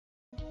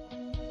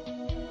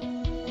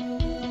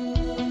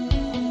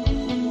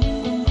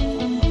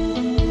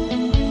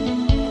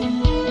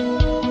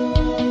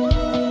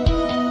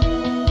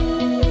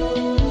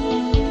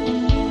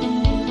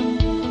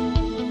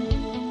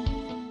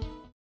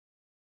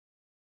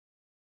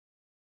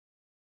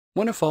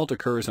When a fault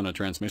occurs on a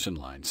transmission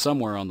line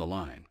somewhere on the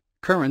line,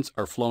 currents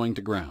are flowing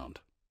to ground.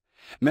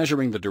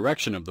 Measuring the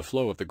direction of the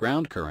flow of the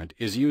ground current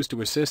is used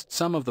to assist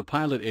some of the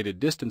pilot-aided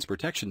distance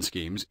protection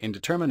schemes in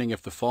determining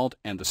if the fault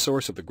and the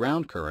source of the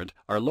ground current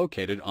are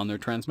located on their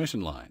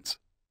transmission lines.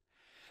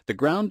 The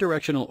ground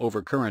directional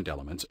overcurrent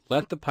elements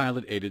let the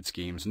pilot-aided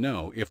schemes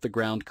know if the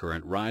ground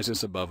current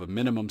rises above a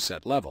minimum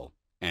set level,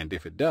 and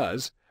if it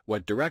does,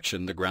 what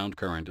direction the ground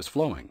current is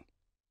flowing.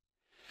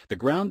 The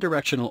ground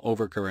directional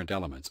overcurrent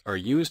elements are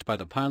used by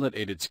the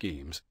pilot-aided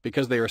schemes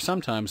because they are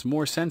sometimes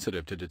more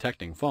sensitive to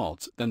detecting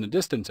faults than the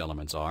distance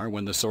elements are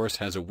when the source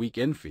has a weak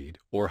infeed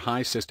or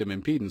high system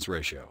impedance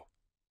ratio.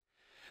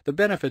 The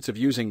benefits of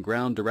using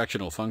ground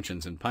directional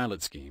functions in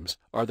pilot schemes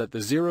are that the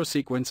zero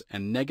sequence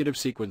and negative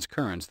sequence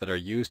currents that are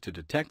used to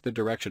detect the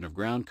direction of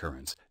ground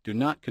currents do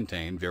not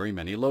contain very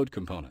many load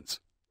components.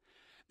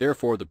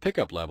 Therefore, the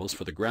pickup levels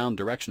for the ground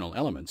directional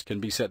elements can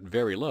be set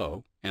very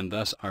low and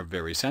thus are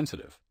very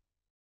sensitive.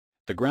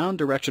 The ground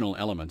directional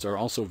elements are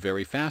also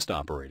very fast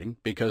operating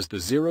because the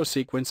zero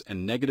sequence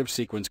and negative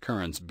sequence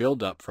currents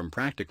build up from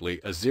practically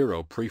a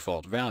zero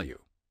pre-fault value.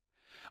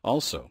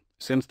 Also,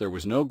 since there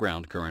was no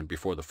ground current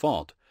before the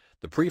fault,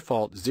 the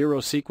pre-fault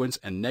zero sequence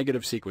and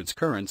negative sequence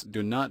currents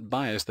do not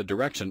bias the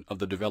direction of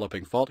the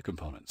developing fault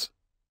components.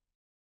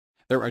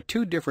 There are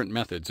two different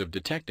methods of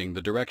detecting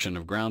the direction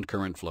of ground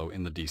current flow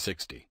in the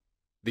D60.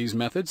 These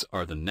methods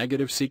are the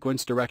negative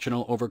sequence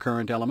directional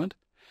overcurrent element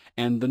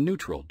and the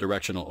neutral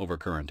directional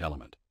overcurrent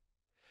element.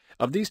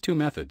 Of these two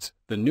methods,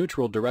 the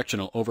neutral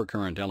directional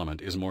overcurrent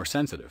element is more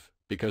sensitive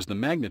because the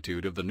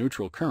magnitude of the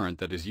neutral current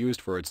that is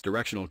used for its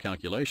directional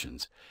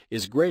calculations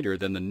is greater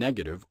than the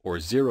negative or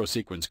zero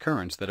sequence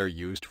currents that are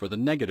used for the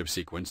negative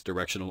sequence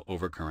directional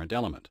overcurrent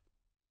element.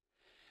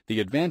 The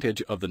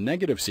advantage of the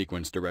negative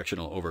sequence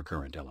directional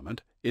overcurrent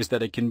element is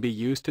that it can be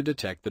used to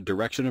detect the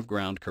direction of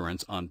ground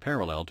currents on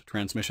paralleled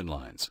transmission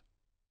lines.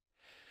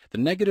 The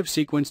negative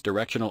sequence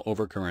directional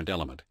overcurrent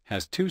element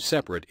has two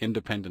separate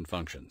independent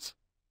functions,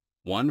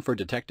 one for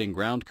detecting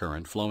ground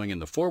current flowing in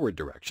the forward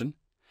direction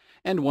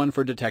and one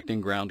for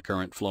detecting ground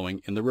current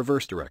flowing in the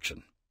reverse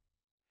direction.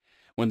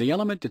 When the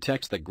element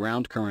detects that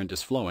ground current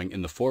is flowing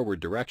in the forward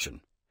direction,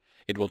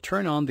 it will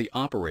turn on the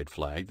operate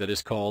flag that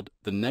is called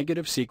the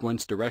negative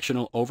sequence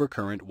directional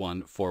overcurrent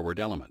 1 forward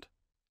element.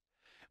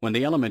 When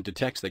the element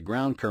detects that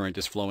ground current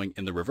is flowing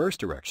in the reverse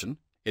direction,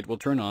 it will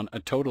turn on a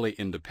totally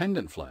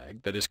independent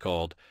flag that is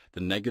called the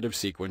negative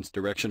sequence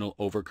directional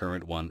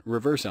overcurrent 1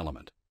 reverse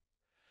element.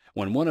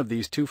 When one of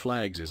these two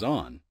flags is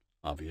on,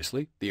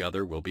 obviously the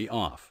other will be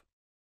off.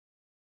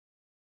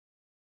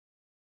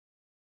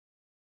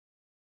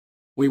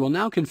 We will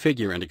now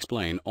configure and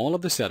explain all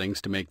of the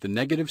settings to make the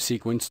negative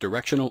sequence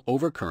directional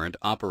overcurrent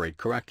operate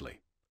correctly.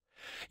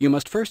 You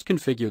must first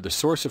configure the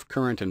source of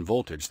current and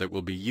voltage that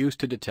will be used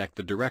to detect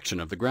the direction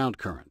of the ground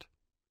current.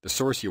 The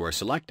source you are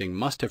selecting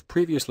must have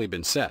previously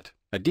been set.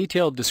 A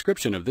detailed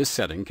description of this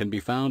setting can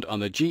be found on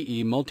the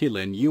GE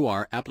Multilin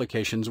UR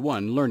Applications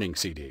 1 Learning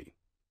CD.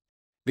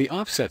 The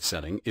offset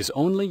setting is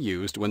only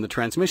used when the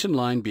transmission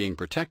line being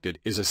protected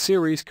is a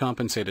series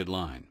compensated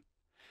line.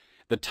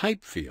 The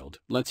type field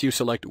lets you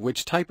select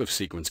which type of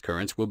sequence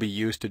currents will be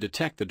used to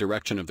detect the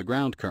direction of the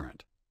ground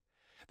current.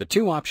 The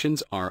two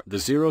options are the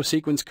zero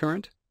sequence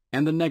current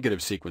and the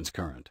negative sequence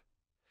current.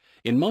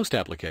 In most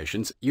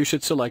applications, you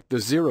should select the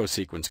zero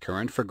sequence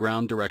current for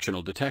ground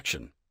directional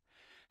detection.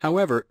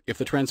 However, if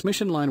the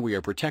transmission line we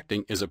are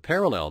protecting is a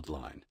paralleled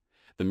line,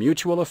 the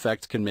mutual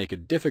effects can make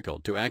it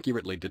difficult to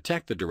accurately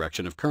detect the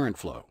direction of current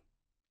flow.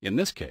 In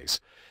this case,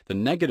 the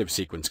negative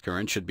sequence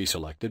current should be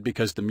selected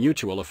because the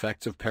mutual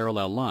effects of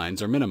parallel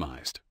lines are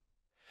minimized.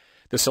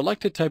 The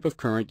selected type of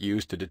current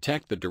used to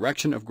detect the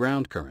direction of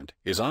ground current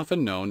is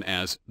often known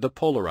as the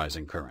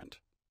polarizing current.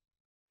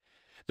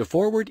 The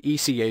forward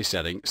ECA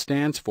setting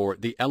stands for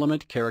the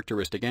element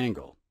characteristic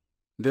angle.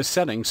 This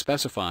setting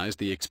specifies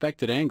the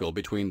expected angle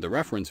between the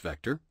reference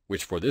vector,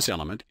 which for this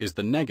element is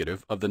the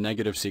negative of the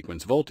negative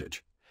sequence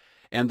voltage,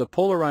 and the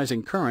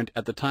polarizing current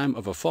at the time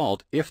of a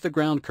fault if the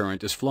ground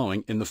current is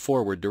flowing in the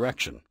forward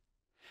direction.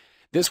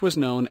 This was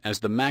known as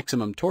the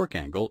maximum torque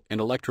angle in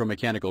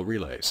electromechanical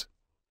relays.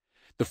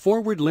 The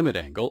forward limit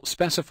angle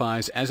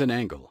specifies as an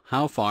angle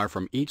how far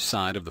from each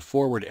side of the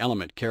forward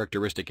element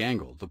characteristic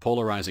angle the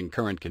polarizing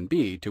current can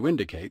be to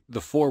indicate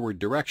the forward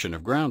direction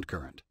of ground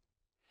current.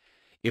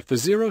 If the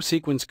zero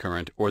sequence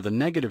current or the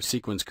negative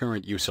sequence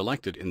current you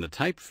selected in the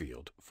type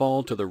field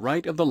fall to the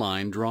right of the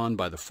line drawn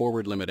by the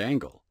forward limit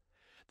angle,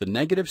 the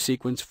negative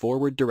sequence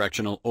forward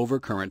directional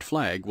overcurrent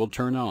flag will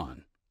turn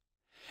on.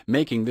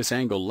 Making this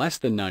angle less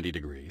than 90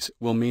 degrees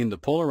will mean the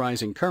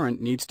polarizing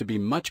current needs to be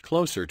much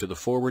closer to the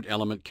forward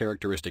element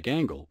characteristic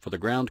angle for the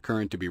ground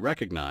current to be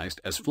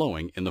recognized as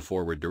flowing in the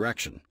forward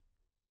direction.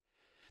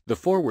 The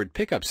forward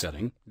pickup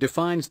setting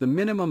defines the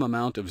minimum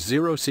amount of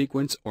zero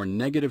sequence or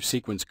negative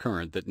sequence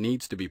current that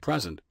needs to be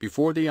present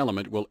before the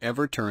element will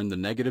ever turn the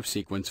negative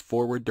sequence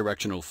forward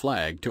directional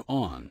flag to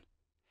on.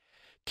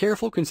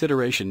 Careful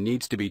consideration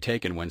needs to be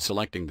taken when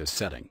selecting this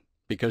setting,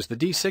 because the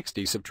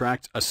D60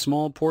 subtracts a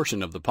small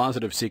portion of the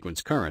positive sequence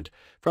current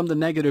from the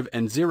negative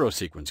and zero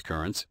sequence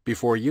currents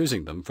before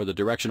using them for the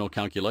directional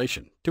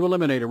calculation to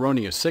eliminate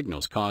erroneous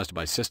signals caused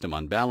by system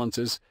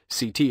unbalances,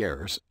 CT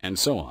errors, and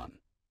so on.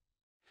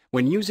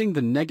 When using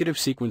the negative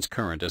sequence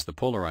current as the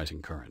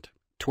polarizing current,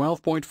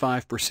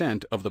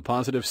 12.5% of the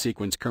positive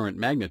sequence current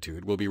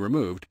magnitude will be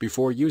removed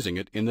before using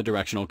it in the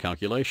directional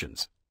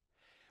calculations.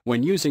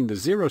 When using the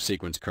zero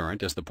sequence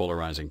current as the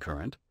polarizing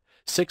current,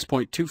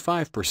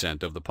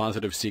 6.25% of the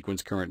positive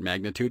sequence current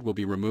magnitude will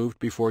be removed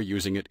before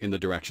using it in the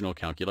directional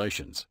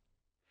calculations.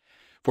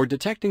 For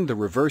detecting the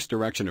reverse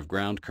direction of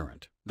ground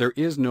current, there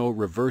is no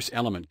reverse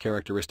element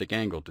characteristic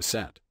angle to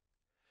set.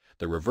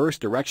 The reverse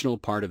directional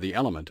part of the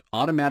element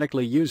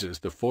automatically uses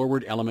the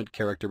forward element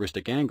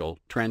characteristic angle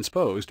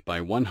transposed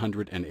by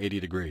 180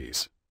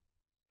 degrees.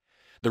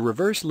 The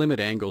reverse limit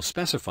angle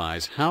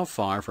specifies how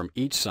far from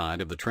each side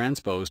of the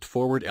transposed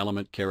forward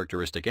element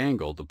characteristic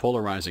angle the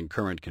polarizing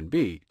current can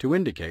be to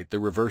indicate the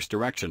reverse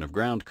direction of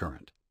ground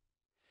current.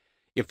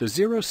 If the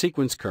zero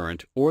sequence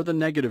current or the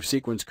negative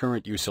sequence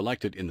current you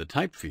selected in the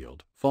type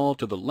field fall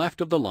to the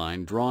left of the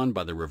line drawn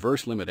by the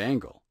reverse limit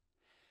angle,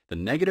 the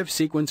negative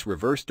sequence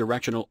reverse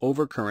directional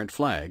overcurrent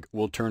flag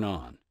will turn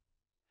on.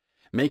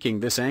 Making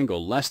this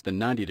angle less than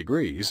 90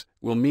 degrees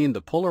will mean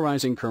the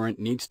polarizing current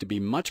needs to be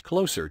much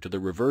closer to the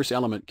reverse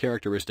element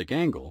characteristic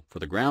angle for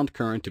the ground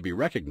current to be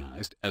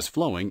recognized as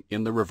flowing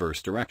in the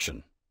reverse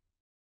direction.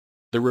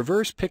 The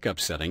reverse pickup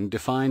setting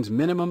defines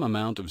minimum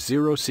amount of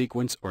zero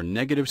sequence or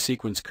negative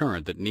sequence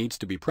current that needs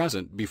to be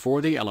present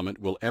before the element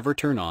will ever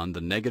turn on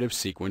the negative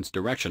sequence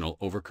directional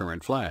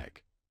overcurrent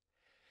flag.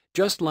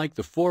 Just like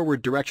the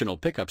forward directional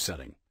pickup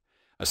setting,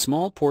 a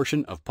small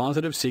portion of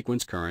positive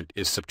sequence current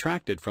is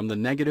subtracted from the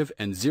negative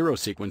and zero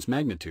sequence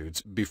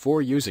magnitudes before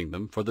using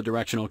them for the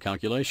directional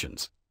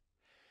calculations.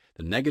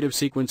 The negative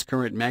sequence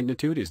current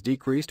magnitude is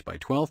decreased by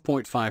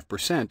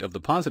 12.5% of the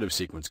positive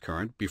sequence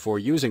current before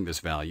using this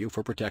value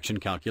for protection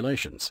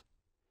calculations.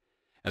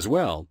 As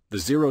well, the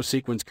zero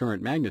sequence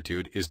current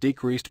magnitude is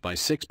decreased by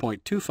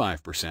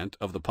 6.25%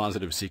 of the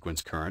positive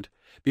sequence current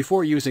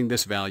before using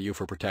this value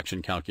for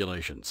protection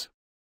calculations.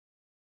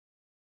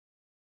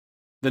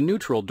 The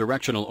neutral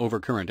directional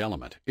overcurrent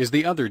element is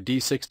the other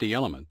D60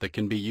 element that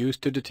can be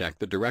used to detect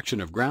the direction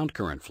of ground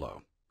current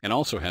flow, and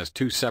also has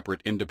two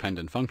separate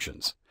independent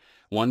functions,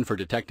 one for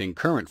detecting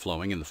current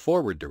flowing in the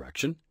forward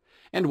direction,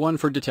 and one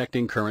for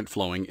detecting current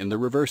flowing in the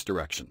reverse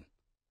direction.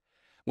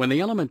 When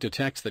the element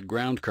detects that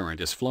ground current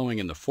is flowing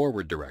in the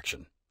forward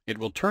direction, it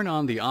will turn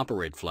on the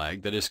operate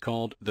flag that is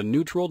called the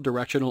neutral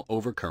directional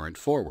overcurrent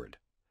forward.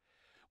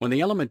 When the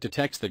element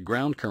detects that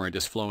ground current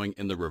is flowing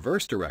in the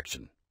reverse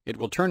direction, it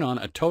will turn on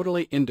a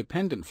totally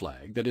independent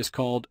flag that is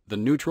called the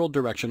neutral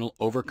directional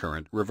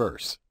overcurrent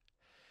reverse.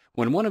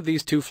 When one of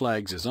these two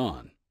flags is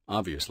on,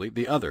 obviously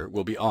the other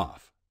will be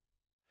off.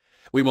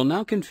 We will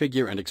now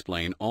configure and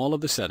explain all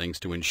of the settings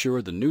to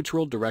ensure the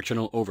neutral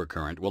directional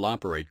overcurrent will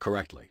operate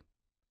correctly.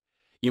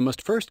 You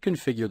must first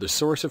configure the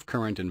source of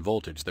current and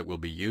voltage that will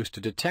be used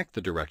to detect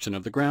the direction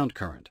of the ground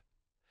current.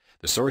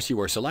 The source you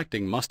are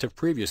selecting must have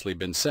previously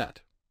been set.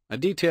 A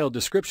detailed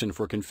description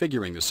for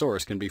configuring the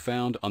source can be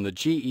found on the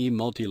GE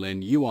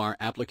Multilin UR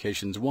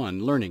Applications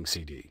 1 Learning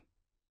CD.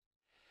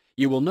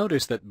 You will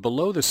notice that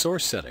below the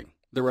source setting,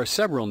 there are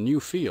several new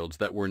fields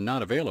that were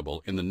not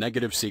available in the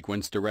negative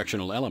sequence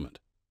directional element.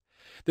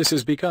 This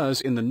is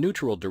because in the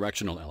neutral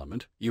directional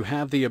element, you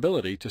have the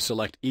ability to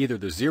select either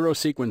the zero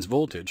sequence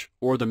voltage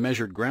or the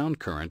measured ground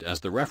current as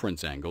the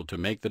reference angle to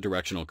make the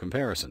directional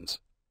comparisons.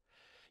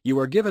 You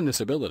are given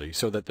this ability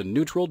so that the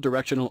neutral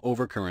directional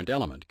overcurrent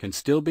element can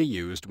still be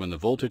used when the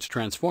voltage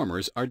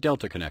transformers are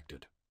delta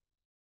connected.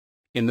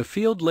 In the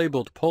field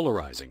labeled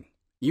polarizing,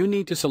 you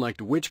need to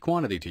select which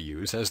quantity to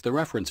use as the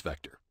reference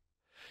vector.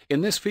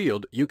 In this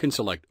field, you can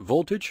select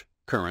voltage,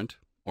 current,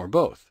 or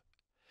both.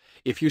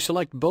 If you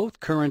select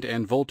both current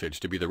and voltage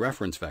to be the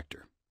reference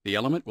vector, the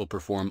element will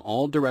perform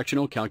all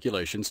directional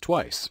calculations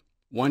twice,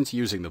 once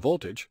using the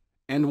voltage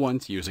and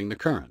once using the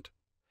current.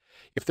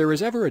 If there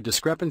is ever a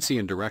discrepancy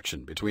in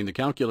direction between the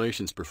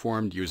calculations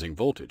performed using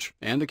voltage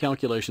and the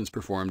calculations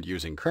performed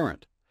using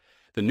current,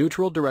 the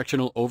neutral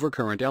directional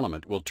overcurrent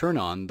element will turn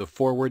on the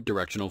forward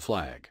directional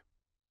flag.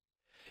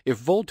 If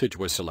voltage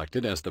was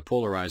selected as the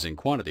polarizing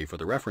quantity for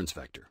the reference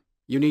vector,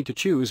 you need to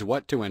choose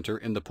what to enter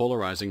in the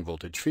polarizing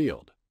voltage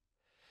field.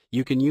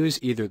 You can use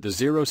either the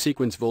zero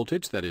sequence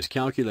voltage that is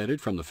calculated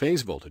from the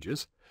phase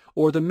voltages,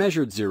 or the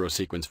measured zero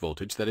sequence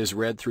voltage that is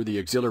read through the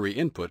auxiliary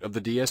input of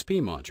the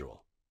DSP module.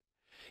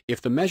 If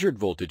the measured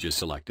voltage is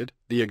selected,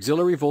 the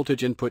auxiliary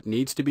voltage input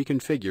needs to be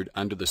configured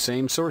under the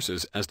same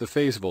sources as the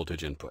phase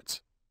voltage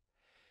inputs.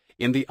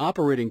 In the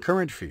operating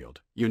current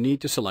field, you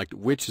need to select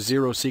which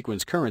zero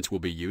sequence currents will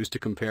be used to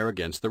compare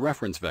against the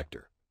reference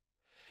vector.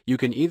 You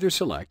can either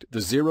select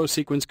the zero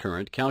sequence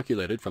current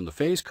calculated from the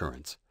phase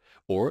currents,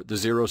 or the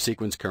zero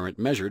sequence current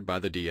measured by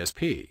the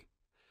DSP.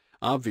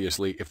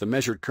 Obviously, if the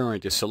measured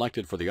current is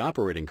selected for the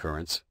operating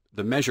currents,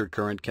 the measured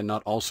current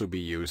cannot also be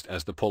used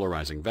as the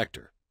polarizing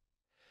vector.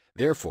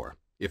 Therefore,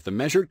 if the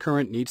measured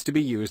current needs to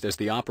be used as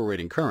the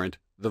operating current,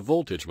 the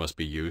voltage must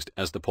be used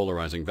as the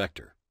polarizing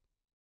vector.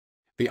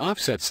 The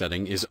offset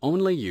setting is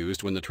only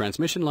used when the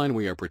transmission line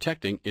we are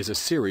protecting is a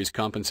series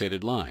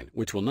compensated line,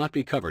 which will not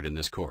be covered in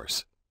this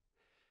course.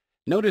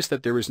 Notice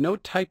that there is no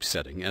type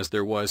setting as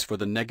there was for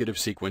the negative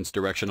sequence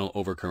directional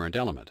overcurrent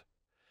element.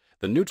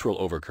 The neutral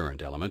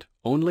overcurrent element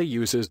only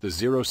uses the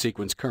zero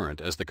sequence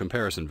current as the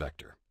comparison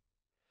vector.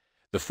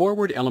 The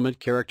forward element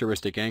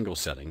characteristic angle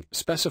setting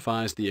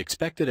specifies the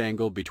expected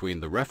angle between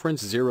the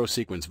reference zero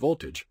sequence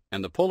voltage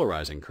and the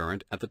polarizing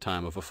current at the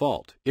time of a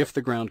fault, if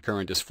the ground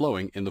current is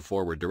flowing in the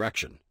forward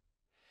direction.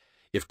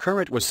 If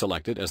current was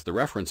selected as the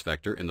reference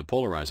vector in the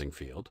polarizing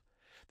field,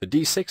 the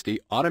D60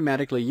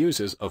 automatically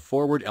uses a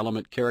forward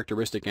element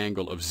characteristic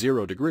angle of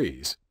 0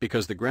 degrees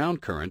because the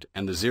ground current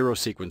and the zero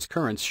sequence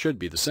currents should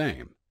be the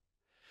same.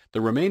 The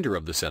remainder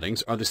of the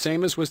settings are the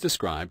same as was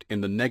described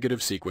in the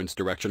negative sequence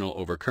directional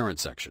overcurrent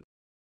section.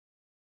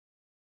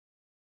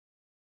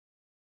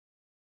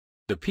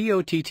 The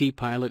POTT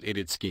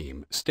pilot-aided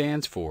scheme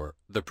stands for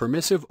the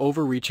Permissive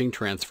Overreaching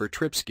Transfer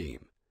Trip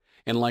Scheme,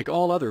 and like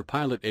all other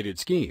pilot-aided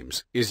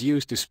schemes, is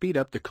used to speed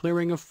up the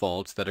clearing of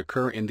faults that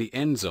occur in the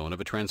end zone of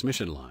a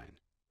transmission line.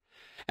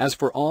 As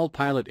for all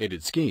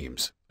pilot-aided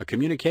schemes, a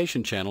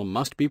communication channel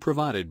must be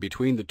provided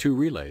between the two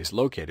relays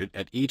located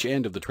at each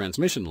end of the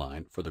transmission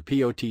line for the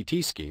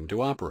POTT scheme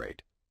to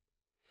operate.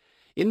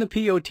 In the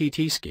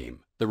POTT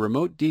scheme, the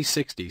remote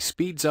D60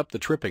 speeds up the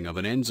tripping of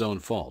an end zone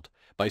fault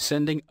by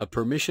sending a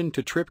permission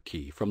to trip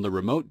key from the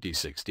remote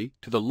D60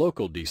 to the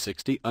local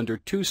D60 under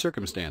two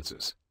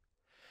circumstances.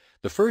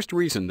 The first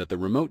reason that the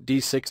remote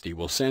D60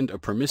 will send a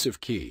permissive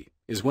key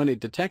is when it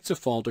detects a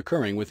fault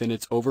occurring within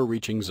its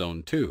overreaching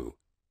zone 2.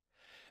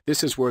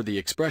 This is where the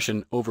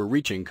expression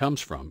overreaching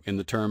comes from in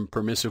the term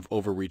permissive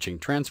overreaching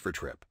transfer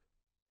trip.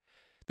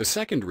 The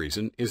second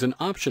reason is an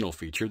optional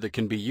feature that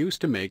can be used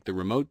to make the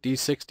remote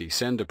D60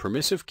 send a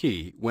permissive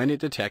key when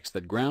it detects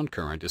that ground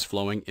current is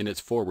flowing in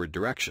its forward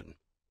direction.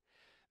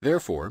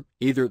 Therefore,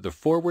 either the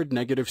forward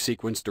negative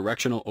sequence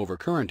directional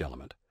overcurrent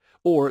element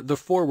or the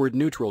forward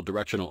neutral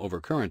directional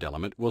overcurrent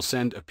element will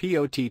send a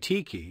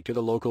POTT key to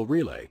the local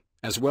relay,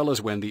 as well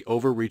as when the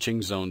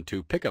overreaching zone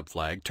 2 pickup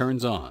flag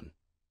turns on.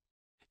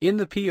 In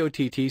the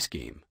POTT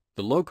scheme,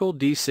 the local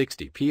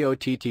D60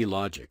 POTT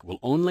logic will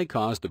only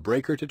cause the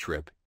breaker to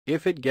trip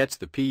if it gets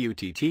the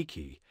PUTT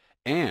key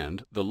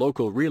and the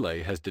local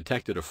relay has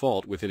detected a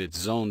fault within its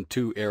zone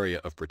 2 area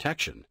of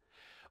protection,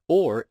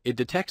 or it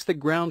detects the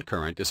ground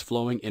current is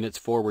flowing in its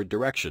forward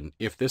direction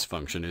if this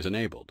function is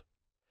enabled.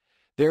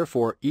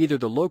 Therefore, either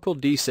the local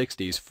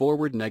D60's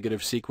forward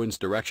negative sequence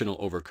directional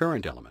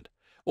overcurrent element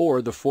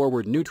or the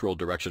forward neutral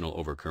directional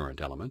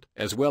overcurrent element,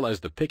 as well as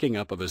the picking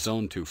up of a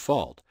zone 2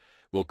 fault,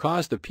 will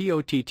cause the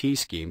POTT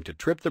scheme to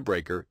trip the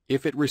breaker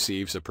if it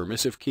receives a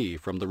permissive key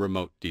from the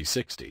remote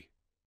D60.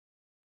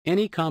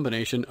 Any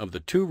combination of the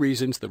two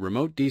reasons the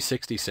remote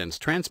D60 sends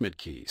transmit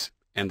keys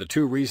and the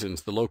two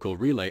reasons the local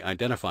relay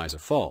identifies a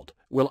fault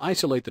will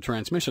isolate the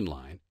transmission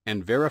line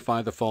and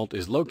verify the fault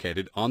is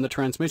located on the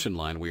transmission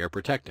line we are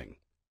protecting.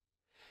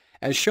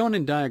 As shown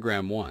in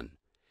Diagram 1,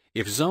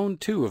 if Zone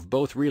 2 of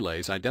both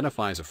relays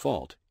identifies a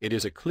fault, it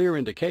is a clear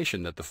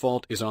indication that the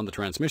fault is on the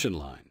transmission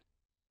line.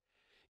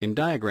 In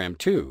Diagram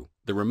 2,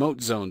 the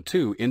remote Zone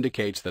 2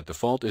 indicates that the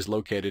fault is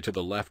located to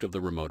the left of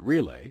the remote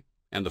relay,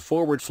 and the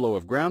forward flow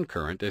of ground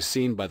current as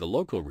seen by the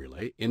local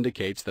relay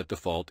indicates that the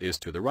fault is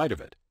to the right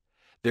of it.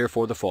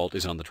 Therefore, the fault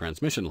is on the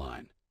transmission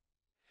line.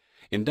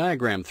 In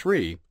Diagram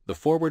 3, the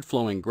forward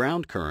flowing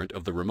ground current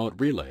of the remote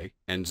relay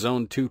and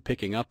Zone 2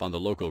 picking up on the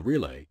local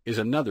relay is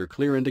another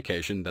clear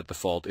indication that the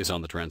fault is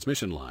on the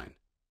transmission line.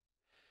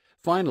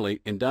 Finally,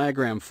 in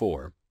Diagram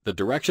 4, the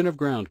direction of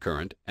ground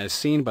current as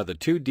seen by the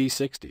two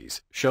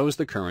D60s shows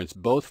the currents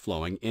both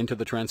flowing into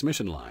the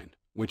transmission line,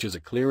 which is a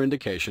clear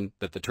indication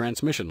that the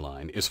transmission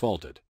line is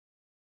faulted.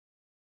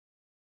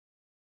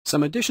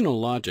 Some additional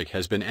logic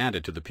has been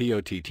added to the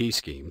POTT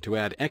scheme to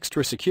add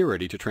extra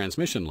security to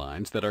transmission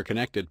lines that are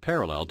connected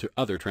parallel to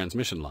other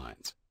transmission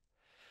lines.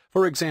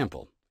 For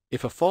example,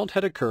 if a fault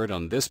had occurred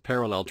on this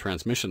parallel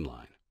transmission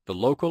line, the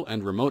local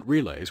and remote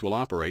relays will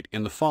operate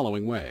in the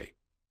following way.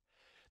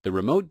 The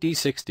remote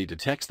D60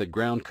 detects that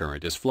ground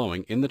current is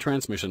flowing in the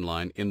transmission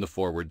line in the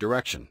forward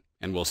direction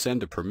and will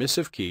send a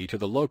permissive key to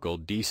the local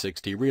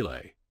D60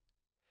 relay.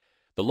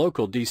 The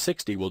local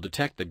D60 will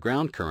detect that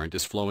ground current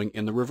is flowing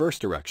in the reverse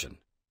direction.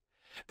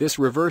 This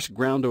reverse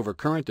ground over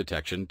current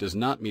detection does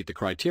not meet the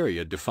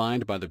criteria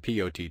defined by the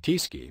POTT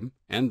scheme,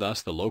 and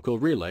thus the local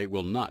relay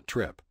will not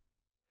trip.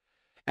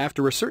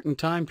 After a certain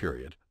time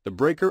period, the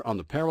breaker on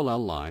the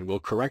parallel line will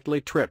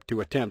correctly trip to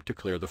attempt to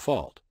clear the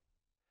fault.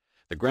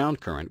 The ground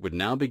current would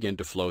now begin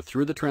to flow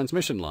through the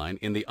transmission line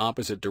in the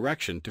opposite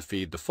direction to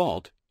feed the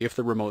fault if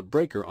the remote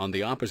breaker on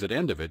the opposite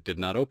end of it did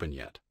not open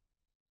yet.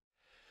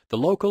 The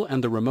local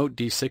and the remote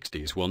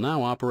D60s will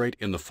now operate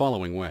in the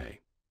following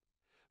way.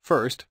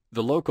 First,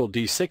 the local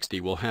D60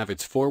 will have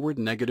its forward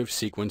negative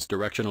sequence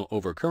directional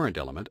overcurrent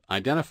element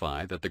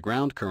identify that the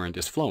ground current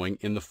is flowing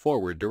in the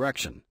forward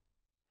direction.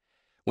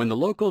 When the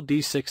local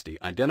D60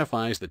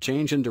 identifies the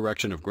change in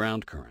direction of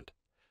ground current,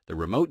 The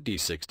remote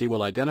D60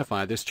 will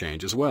identify this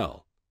change as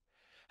well.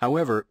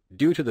 However,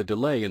 due to the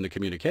delay in the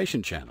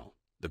communication channel,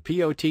 the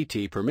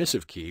POTT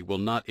permissive key will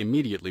not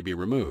immediately be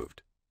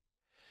removed.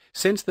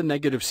 Since the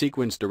negative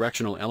sequence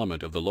directional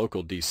element of the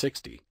local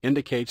D60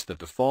 indicates that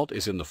the fault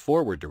is in the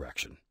forward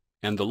direction,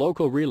 and the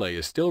local relay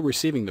is still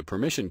receiving the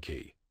permission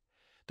key,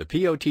 the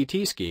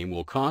POTT scheme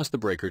will cause the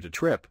breaker to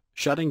trip,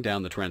 shutting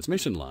down the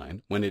transmission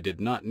line when it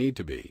did not need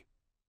to be.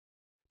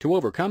 To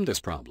overcome this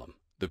problem,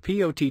 the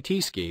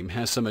POTT scheme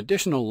has some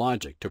additional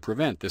logic to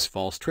prevent this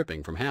false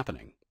tripping from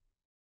happening.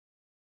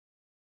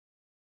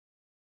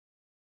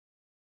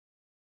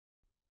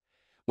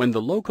 When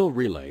the local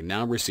relay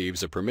now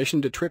receives a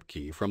permission to trip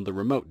key from the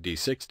remote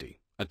D60,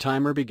 a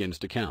timer begins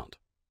to count.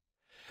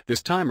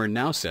 This timer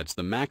now sets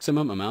the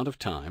maximum amount of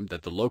time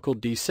that the local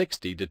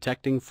D60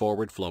 detecting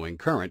forward flowing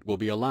current will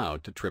be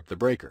allowed to trip the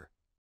breaker.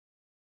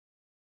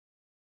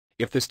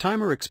 If this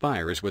timer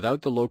expires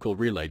without the local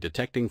relay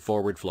detecting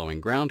forward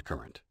flowing ground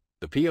current,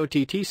 the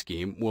POTT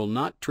scheme will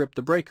not trip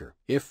the breaker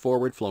if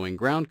forward flowing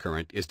ground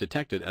current is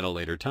detected at a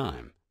later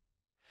time.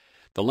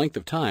 The length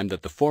of time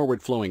that the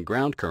forward flowing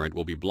ground current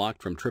will be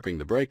blocked from tripping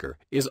the breaker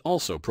is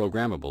also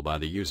programmable by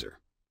the user.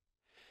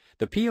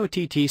 The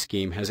POTT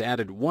scheme has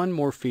added one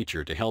more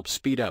feature to help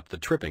speed up the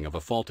tripping of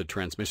a faulted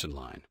transmission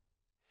line.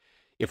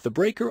 If the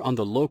breaker on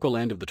the local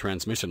end of the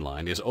transmission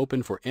line is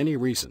open for any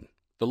reason,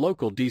 the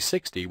local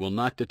D60 will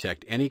not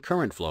detect any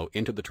current flow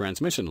into the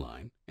transmission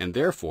line and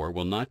therefore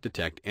will not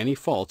detect any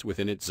faults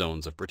within its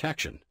zones of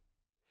protection.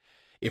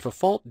 If a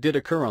fault did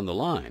occur on the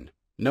line,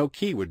 no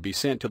key would be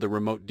sent to the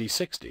remote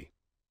D60.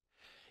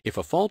 If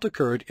a fault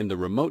occurred in the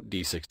remote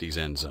D60's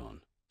end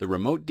zone, the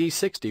remote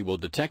D60 will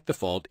detect the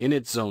fault in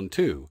its zone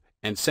 2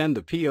 and send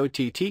the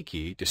POTT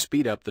key to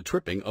speed up the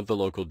tripping of the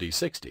local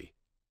D60.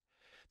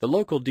 The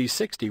local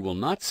D60 will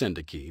not send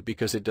a key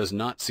because it does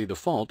not see the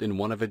fault in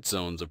one of its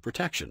zones of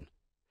protection.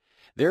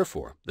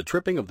 Therefore, the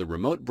tripping of the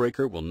remote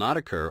breaker will not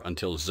occur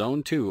until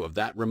zone 2 of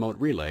that remote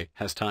relay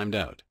has timed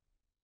out.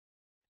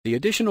 The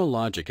additional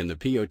logic in the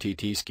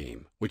POTT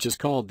scheme, which is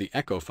called the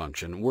echo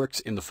function, works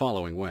in the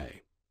following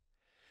way.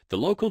 The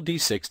local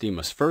D60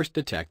 must first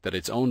detect that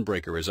its own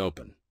breaker is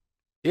open.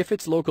 If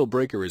its local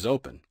breaker is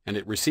open and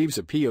it receives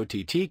a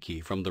POTT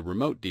key from the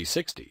remote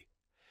D60,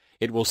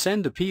 it will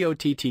send the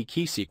POTT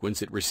key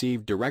sequence it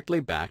received directly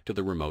back to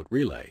the remote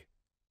relay.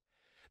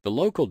 The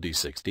local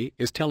D60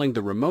 is telling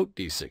the remote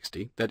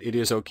D60 that it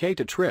is okay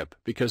to trip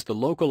because the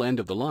local end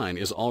of the line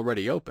is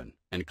already open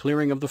and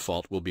clearing of the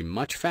fault will be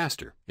much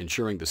faster,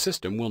 ensuring the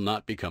system will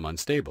not become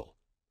unstable.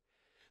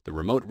 The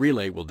remote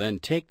relay will then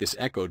take this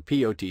echoed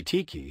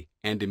POTT key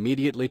and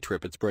immediately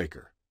trip its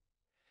breaker.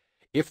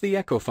 If the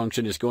echo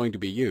function is going to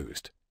be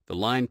used, the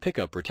line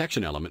pickup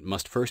protection element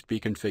must first be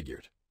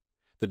configured.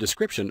 The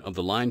description of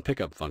the line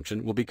pickup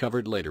function will be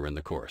covered later in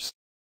the course.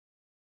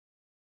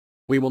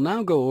 We will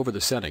now go over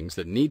the settings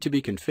that need to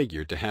be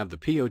configured to have the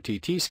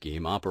POTT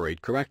scheme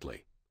operate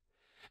correctly.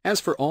 As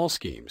for all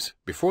schemes,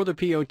 before the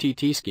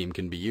POTT scheme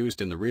can be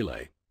used in the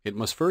relay, it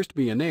must first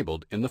be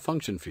enabled in the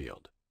function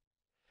field.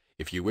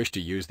 If you wish to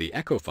use the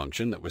echo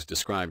function that was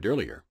described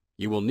earlier,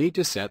 you will need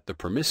to set the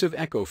permissive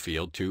echo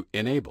field to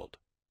Enabled.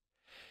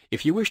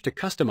 If you wish to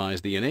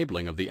customize the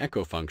enabling of the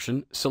echo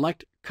function,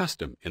 select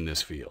Custom in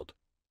this field.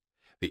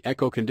 The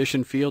echo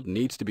condition field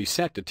needs to be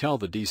set to tell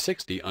the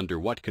D60 under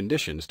what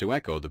conditions to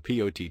echo the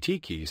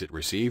POTT keys it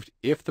received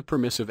if the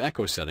permissive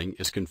echo setting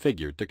is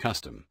configured to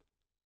Custom.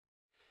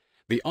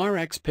 The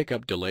RX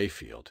pickup delay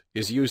field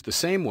is used the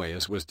same way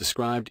as was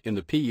described in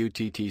the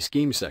PUTT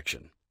scheme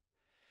section.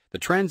 The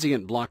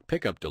transient block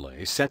pickup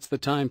delay sets the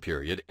time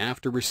period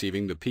after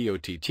receiving the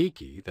POTT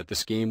key that the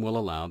scheme will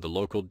allow the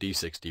local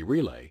D60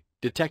 relay,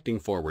 detecting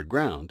forward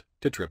ground,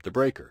 to trip the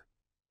breaker.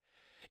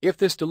 If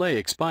this delay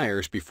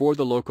expires before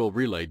the local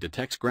relay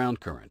detects ground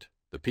current,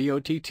 the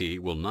POTT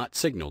will not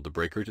signal the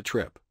breaker to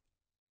trip.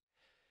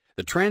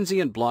 The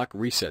transient block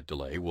reset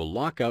delay will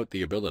lock out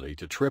the ability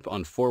to trip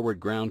on forward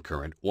ground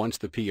current once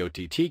the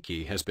POTT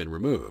key has been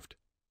removed.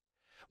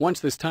 Once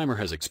this timer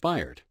has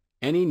expired,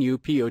 any new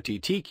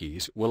POTT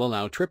keys will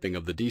allow tripping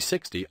of the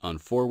D60 on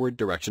forward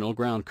directional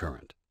ground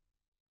current.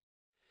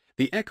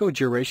 The echo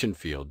duration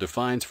field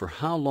defines for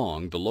how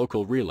long the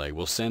local relay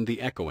will send the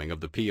echoing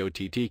of the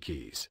POTT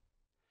keys.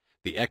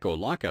 The echo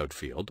lockout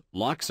field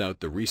locks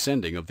out the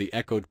resending of the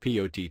echoed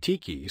POTT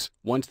keys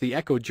once the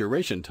echo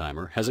duration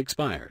timer has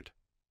expired.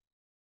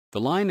 The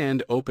line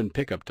end open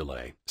pickup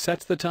delay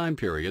sets the time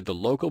period the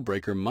local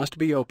breaker must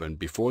be open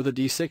before the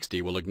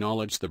D60 will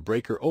acknowledge the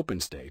breaker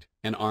open state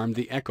and arm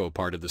the echo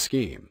part of the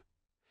scheme.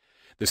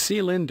 The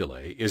seal-in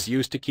delay is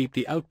used to keep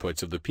the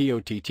outputs of the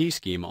POTT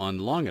scheme on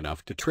long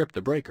enough to trip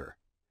the breaker.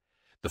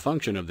 The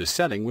function of this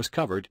setting was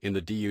covered in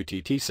the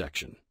DUTT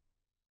section.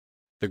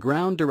 The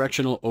ground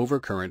directional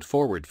overcurrent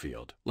forward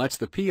field lets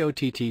the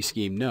POTT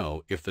scheme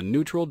know if the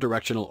neutral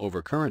directional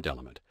overcurrent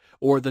element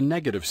or the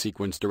negative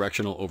sequence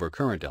directional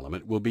overcurrent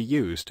element will be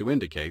used to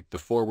indicate the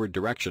forward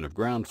direction of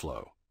ground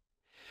flow.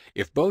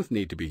 If both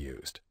need to be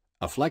used,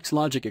 a flex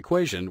logic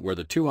equation where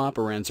the two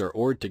operands are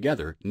ORed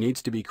together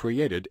needs to be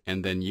created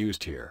and then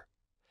used here.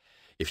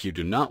 If you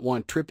do not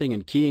want tripping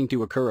and keying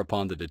to occur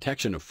upon the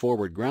detection of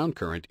forward ground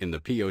current in the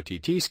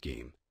POTT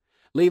scheme,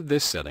 leave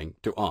this setting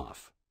to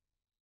off.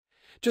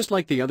 Just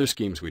like the other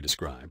schemes we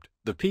described,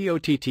 the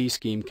POTT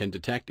scheme can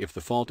detect if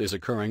the fault is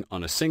occurring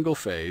on a single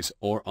phase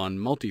or on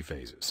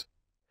multi-phases.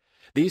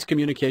 These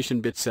communication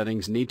bit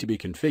settings need to be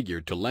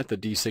configured to let the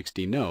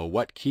D60 know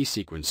what key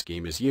sequence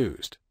scheme is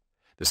used.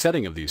 The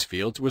setting of these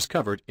fields was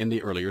covered in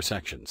the earlier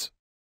sections.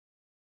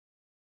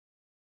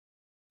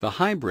 The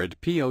hybrid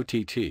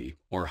POTT,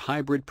 or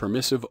Hybrid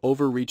Permissive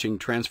Overreaching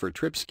Transfer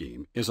Trip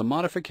Scheme, is a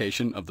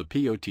modification of the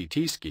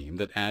POTT scheme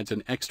that adds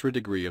an extra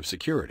degree of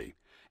security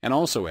and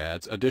also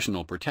adds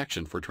additional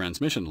protection for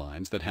transmission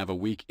lines that have a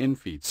weak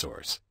in-feed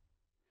source.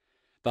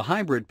 The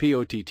hybrid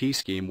POTT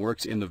scheme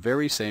works in the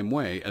very same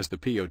way as the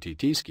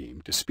POTT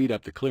scheme to speed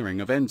up the clearing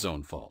of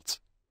end-zone faults.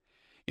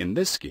 In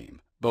this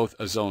scheme, both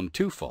a Zone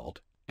 2 fault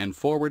and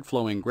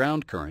forward-flowing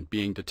ground current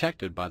being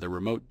detected by the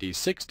remote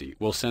D60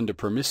 will send a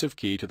permissive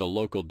key to the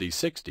local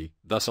D60,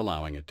 thus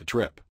allowing it to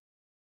trip.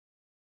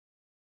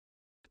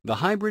 The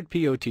hybrid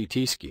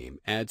POTT scheme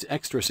adds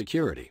extra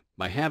security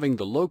by having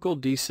the local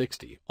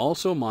D60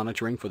 also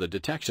monitoring for the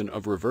detection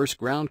of reverse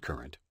ground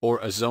current or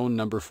a Zone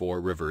number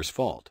 4 reverse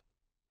fault.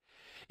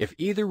 If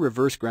either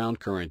reverse ground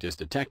current is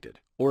detected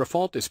or a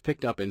fault is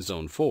picked up in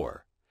Zone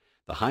 4,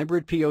 the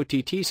hybrid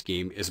POTT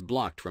scheme is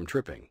blocked from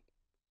tripping.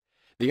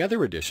 The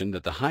other addition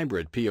that the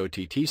hybrid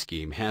POTT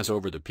scheme has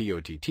over the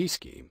POTT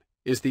scheme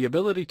is the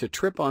ability to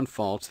trip on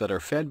faults that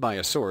are fed by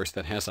a source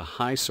that has a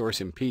high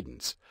source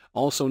impedance,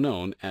 also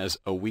known as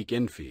a weak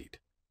in-feed.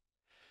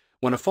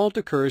 When a fault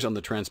occurs on the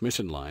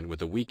transmission line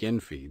with a weak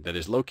in-feed that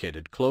is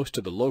located close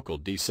to the local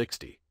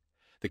D60,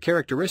 the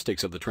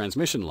characteristics of the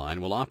transmission line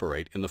will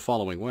operate in the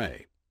following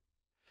way.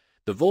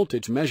 The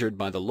voltage measured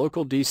by the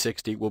local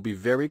D60 will be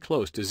very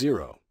close to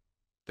zero.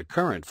 The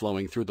current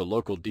flowing through the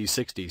local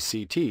D60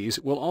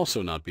 CTs will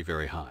also not be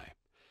very high.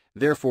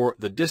 Therefore,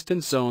 the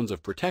distance zones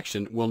of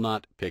protection will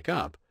not pick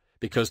up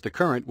because the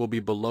current will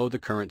be below the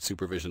current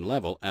supervision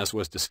level as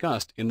was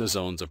discussed in the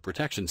zones of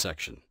protection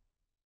section.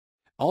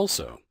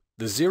 Also,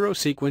 the zero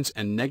sequence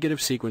and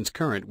negative sequence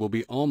current will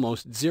be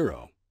almost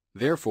zero.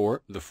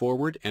 Therefore, the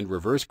forward and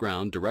reverse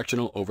ground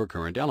directional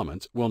overcurrent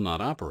elements will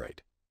not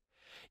operate.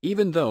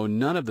 Even though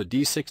none of the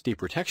D60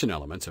 protection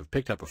elements have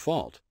picked up a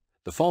fault,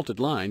 the faulted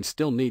line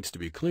still needs to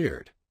be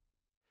cleared.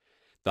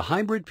 The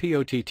hybrid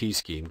POTT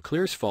scheme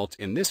clears faults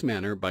in this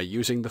manner by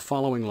using the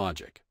following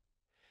logic.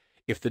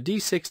 If the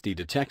D60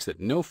 detects that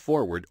no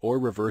forward or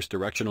reverse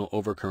directional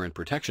overcurrent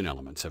protection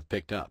elements have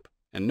picked up,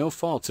 and no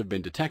faults have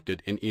been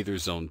detected in either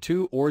Zone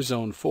 2 or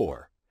Zone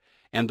 4,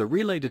 and the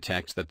relay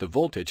detects that the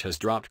voltage has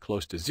dropped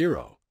close to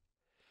zero,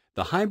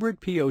 the hybrid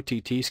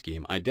POTT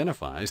scheme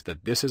identifies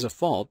that this is a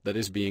fault that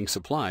is being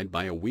supplied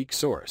by a weak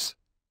source.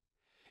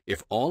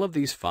 If all of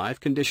these 5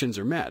 conditions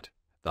are met,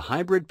 the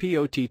hybrid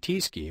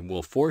POTT scheme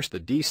will force the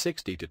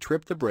D60 to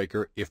trip the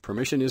breaker if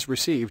permission is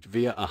received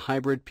via a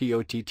hybrid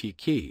POTT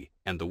key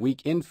and the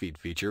weak in-feed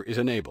feature is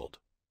enabled.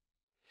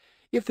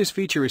 If this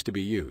feature is to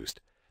be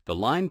used, the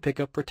line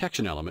pickup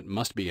protection element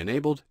must be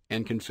enabled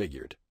and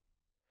configured.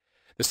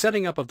 The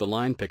setting up of the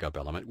line pickup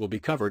element will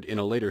be covered in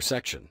a later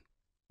section.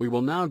 We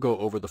will now go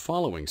over the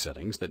following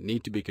settings that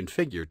need to be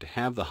configured to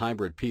have the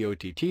hybrid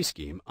POTT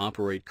scheme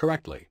operate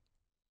correctly.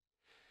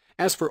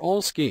 As for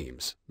all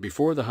schemes,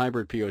 before the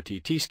hybrid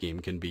POTT scheme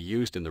can be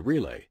used in the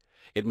relay,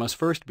 it must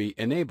first be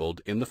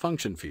enabled in the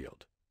function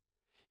field.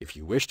 If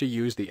you wish to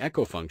use the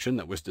echo function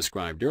that was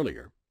described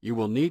earlier, you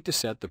will need to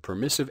set the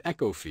permissive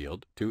echo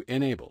field to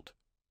enabled.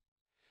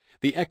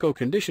 The echo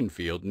condition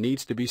field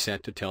needs to be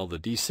set to tell the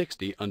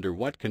D60 under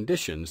what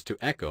conditions to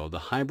echo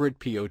the hybrid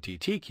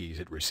POTT keys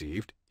it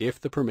received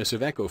if the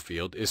permissive echo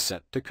field is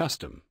set to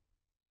custom.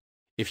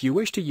 If you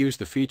wish to use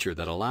the feature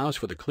that allows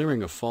for the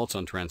clearing of faults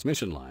on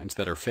transmission lines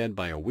that are fed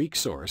by a weak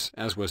source,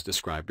 as was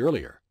described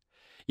earlier,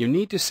 you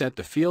need to set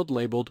the field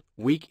labeled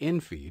Weak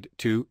In-Feed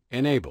to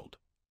Enabled.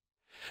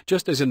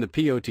 Just as in the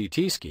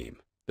POTT scheme,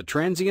 the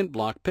transient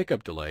block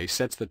pickup delay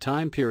sets the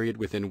time period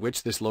within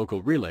which this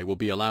local relay will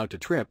be allowed to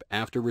trip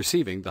after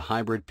receiving the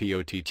hybrid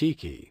POTT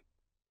key.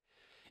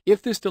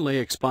 If this delay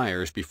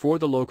expires before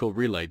the local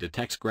relay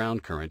detects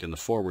ground current in the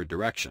forward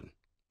direction,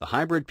 the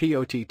hybrid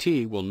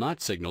POTT will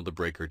not signal the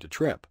breaker to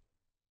trip.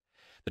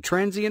 The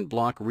transient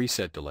block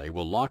reset delay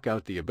will lock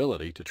out the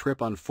ability to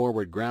trip on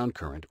forward ground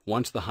current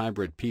once the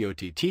hybrid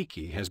POTT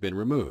key has been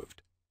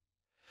removed.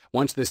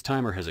 Once this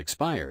timer has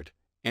expired,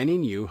 any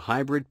new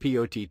hybrid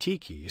POTT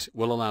keys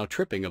will allow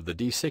tripping of the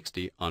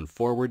D60 on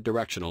forward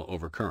directional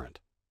overcurrent.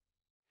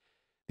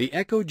 The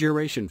echo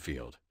duration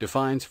field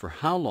defines for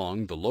how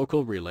long the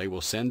local relay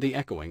will send the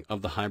echoing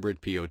of the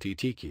hybrid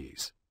POTT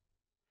keys.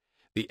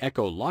 The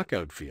echo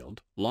lockout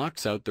field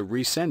locks out the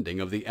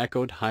resending of the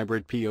echoed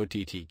hybrid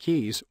POTT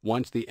keys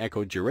once the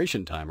echo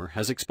duration timer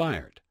has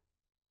expired.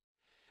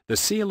 The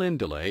seal-in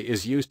delay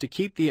is used to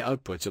keep the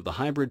outputs of the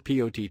hybrid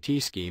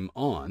POTT scheme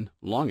on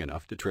long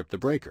enough to trip the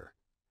breaker.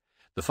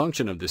 The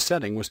function of this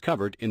setting was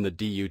covered in the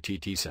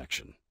DUTT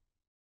section.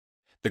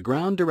 The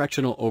ground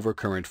directional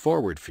overcurrent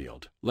forward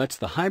field lets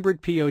the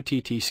hybrid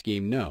POTT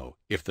scheme know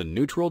if the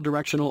neutral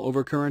directional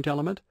overcurrent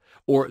element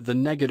or the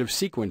negative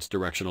sequence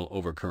directional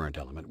overcurrent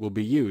element will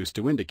be used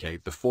to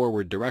indicate the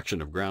forward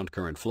direction of ground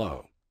current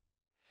flow.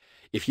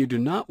 If you do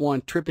not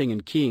want tripping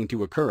and keying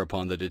to occur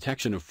upon the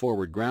detection of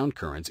forward ground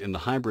currents in the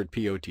hybrid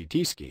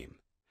POTT scheme,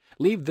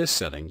 leave this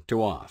setting to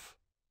off.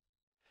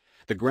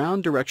 The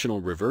ground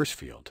directional reverse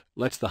field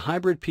lets the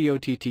hybrid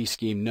POTT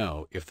scheme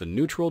know if the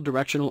neutral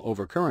directional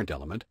overcurrent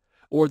element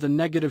or the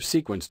negative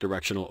sequence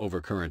directional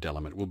overcurrent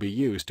element will be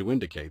used to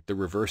indicate the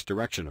reverse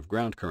direction of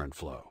ground current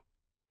flow.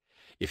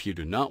 If you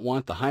do not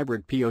want the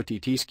hybrid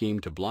POTT scheme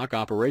to block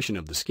operation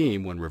of the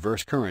scheme when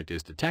reverse current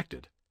is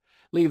detected,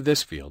 leave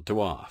this field to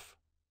off.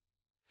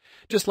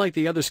 Just like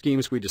the other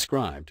schemes we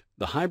described,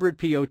 the hybrid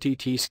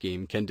POTT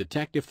scheme can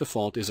detect if the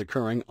fault is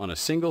occurring on a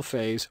single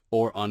phase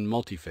or on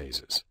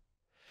multi-phases.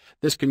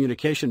 This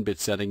communication bit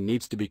setting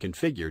needs to be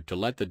configured to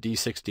let the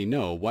D60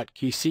 know what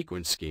key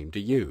sequence scheme to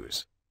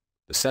use.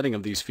 The setting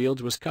of these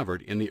fields was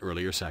covered in the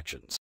earlier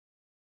sections.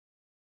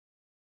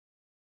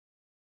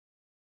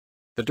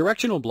 The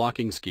directional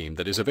blocking scheme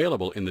that is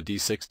available in the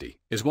D60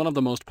 is one of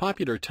the most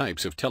popular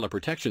types of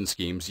teleprotection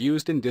schemes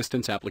used in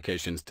distance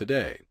applications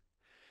today.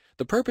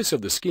 The purpose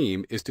of the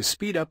scheme is to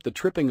speed up the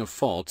tripping of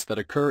faults that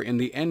occur in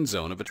the end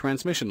zone of a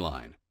transmission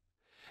line.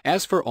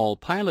 As for all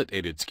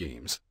pilot-aided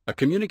schemes, a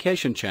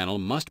communication channel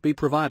must be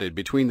provided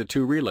between the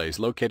two relays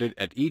located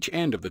at each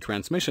end of the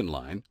transmission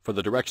line for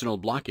the directional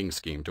blocking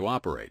scheme to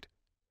operate.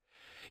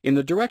 In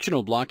the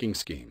directional blocking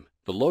scheme,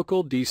 the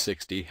local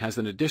D60 has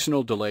an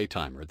additional delay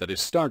timer that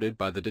is started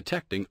by the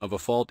detecting of a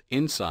fault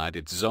inside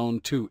its Zone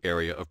 2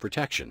 area of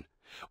protection,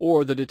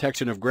 or the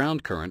detection of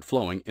ground current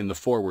flowing in the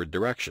forward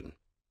direction.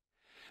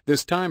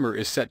 This timer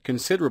is set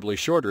considerably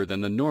shorter than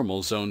the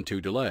normal Zone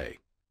 2 delay.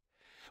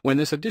 When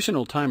this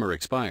additional timer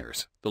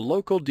expires, the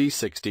local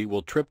D60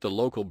 will trip the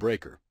local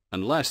breaker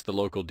unless the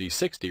local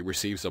D60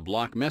 receives a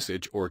block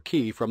message or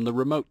key from the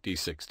remote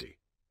D60.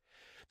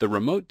 The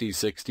remote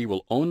D60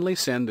 will only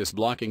send this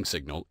blocking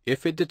signal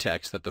if it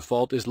detects that the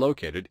fault is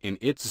located in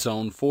its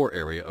Zone 4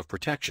 area of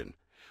protection,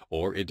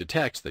 or it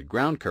detects that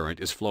ground current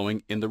is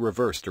flowing in the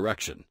reverse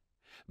direction,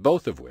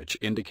 both of which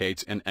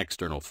indicates an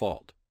external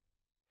fault.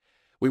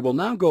 We will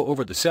now go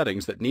over the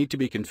settings that need to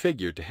be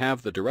configured to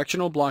have the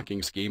directional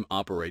blocking scheme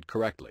operate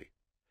correctly.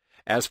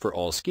 As for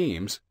all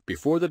schemes,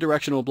 before the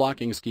directional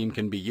blocking scheme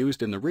can be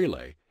used in the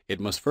relay, it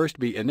must first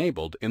be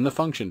enabled in the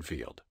function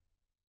field.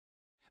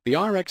 The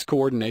RX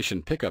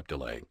coordination pickup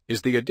delay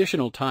is the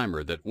additional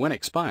timer that, when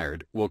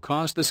expired, will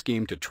cause the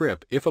scheme to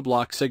trip if a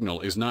block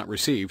signal is not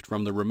received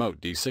from the remote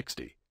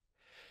D60.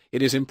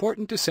 It is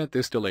important to set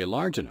this delay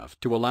large enough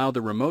to allow the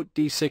remote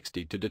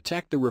D60 to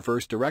detect the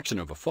reverse direction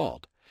of a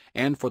fault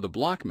and for the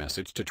block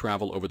message to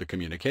travel over the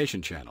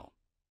communication channel.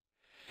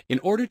 In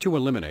order to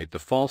eliminate the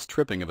false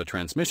tripping of a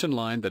transmission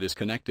line that is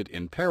connected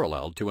in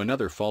parallel to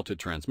another faulted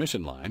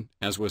transmission line,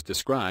 as was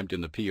described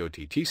in the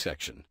POTT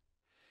section,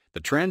 the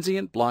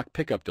transient block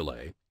pickup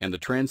delay and the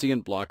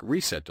transient block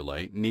reset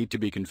delay need to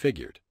be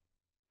configured.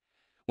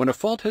 When a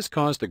fault has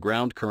caused the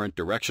ground current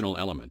directional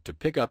element to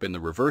pick up in the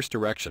reverse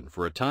direction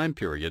for a time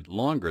period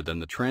longer than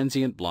the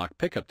transient block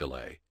pickup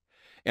delay,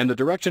 and the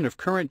direction of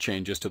current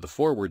changes to the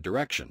forward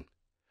direction,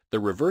 the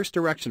reverse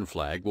direction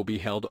flag will be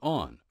held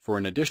on for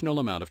an additional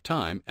amount of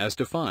time as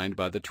defined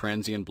by the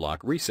transient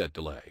block reset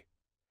delay.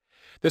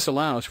 This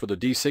allows for the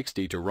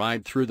D60 to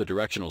ride through the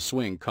directional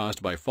swing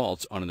caused by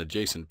faults on an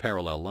adjacent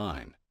parallel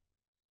line.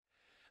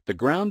 The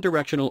ground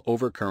directional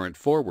overcurrent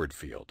forward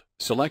field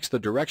selects the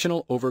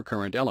directional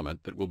overcurrent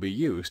element that will be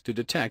used to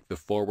detect the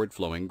forward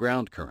flowing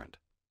ground current.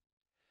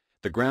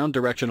 The ground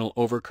directional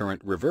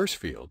overcurrent reverse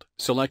field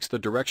selects the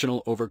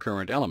directional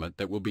overcurrent element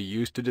that will be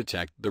used to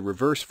detect the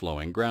reverse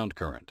flowing ground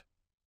current.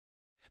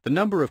 The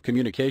number of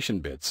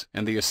communication bits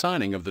and the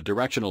assigning of the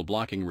directional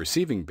blocking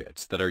receiving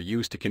bits that are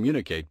used to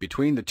communicate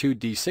between the two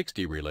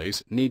D60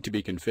 relays need to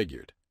be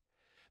configured.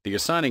 The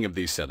assigning of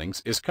these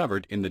settings is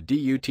covered in the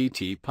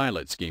DUTT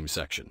pilot scheme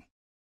section.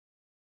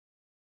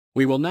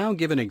 We will now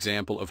give an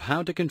example of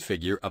how to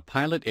configure a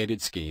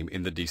pilot-aided scheme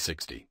in the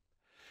D60.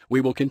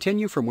 We will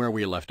continue from where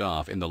we left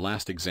off in the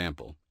last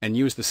example and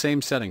use the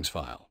same settings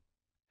file.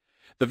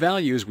 The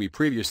values we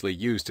previously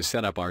used to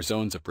set up our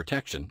zones of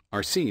protection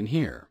are seen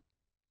here.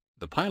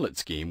 The pilot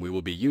scheme we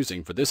will be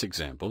using for this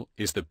example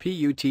is the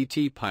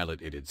PUTT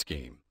pilot-aided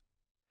scheme.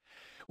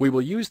 We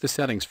will use the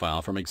settings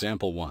file from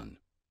example 1.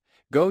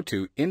 Go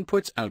to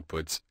Inputs,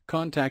 Outputs,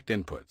 Contact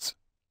Inputs.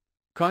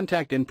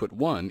 Contact Input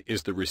 1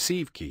 is the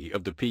receive key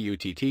of the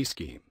PUTT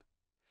scheme.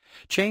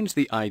 Change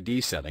the ID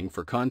setting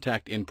for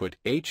Contact Input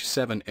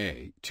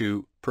H7A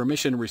to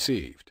Permission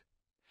Received.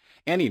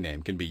 Any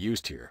name can be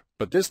used here,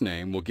 but this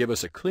name will give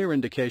us a clear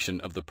indication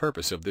of the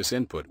purpose of this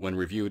input when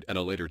reviewed at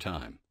a later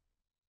time.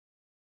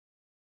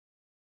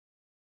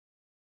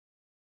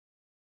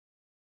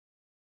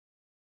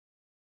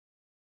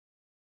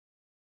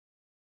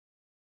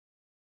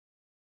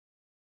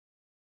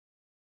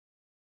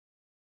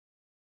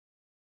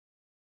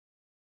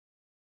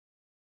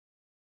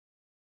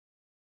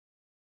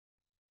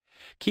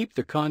 Keep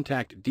the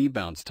contact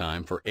debounce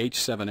time for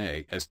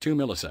H7A as 2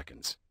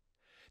 milliseconds.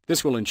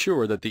 This will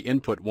ensure that the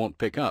input won't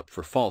pick up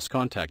for false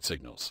contact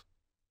signals.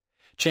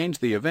 Change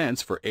the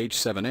events for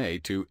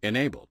H7A to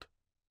enabled.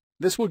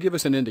 This will give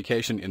us an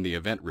indication in the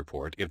event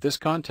report if this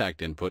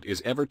contact input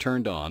is ever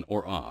turned on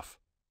or off.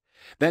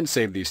 Then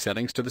save these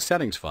settings to the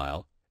settings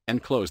file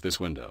and close this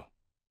window.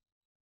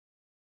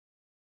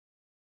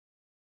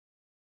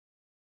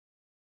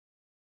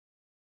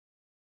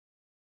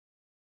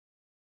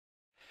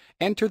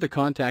 Enter the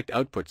contact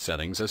output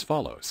settings as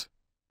follows.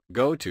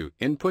 Go to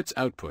Inputs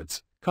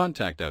Outputs,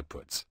 Contact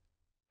Outputs.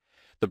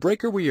 The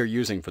breaker we are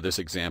using for this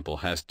example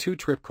has 2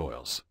 trip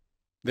coils.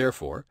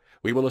 Therefore,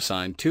 we will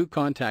assign 2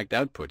 contact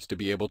outputs to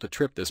be able to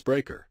trip this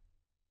breaker.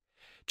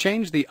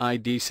 Change the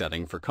ID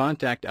setting for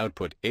contact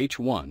output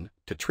H1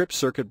 to Trip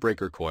Circuit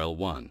Breaker Coil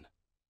 1.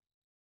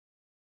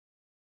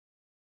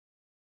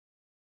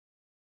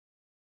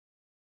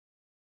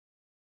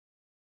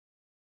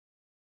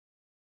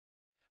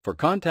 For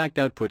contact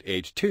output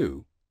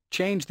H2,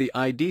 change the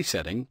ID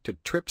setting to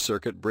Trip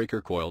Circuit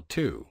Breaker Coil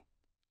 2.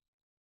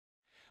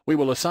 We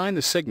will assign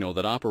the signal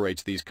that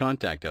operates these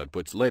contact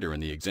outputs later in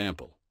the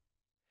example.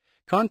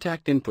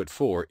 Contact input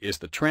 4 is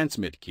the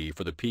transmit key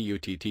for the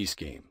PUTT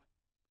scheme.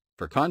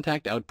 For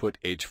contact output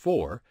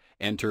H4,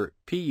 enter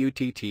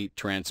PUTT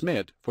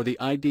transmit for the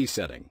ID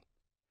setting.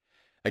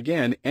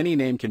 Again, any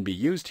name can be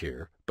used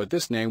here, but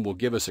this name will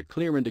give us a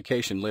clear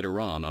indication later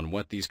on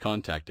what these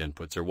contact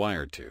inputs are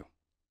wired to.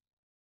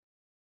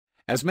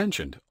 As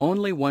mentioned,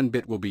 only 1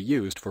 bit will be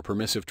used for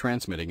permissive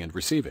transmitting and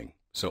receiving,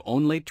 so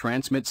only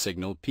transmit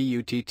signal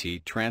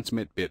PUTT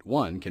transmit bit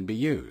 1 can be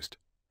used.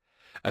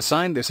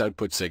 Assign this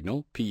output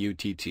signal,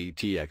 PUTT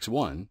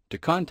TX1, to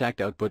contact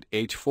output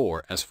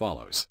H4 as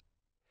follows.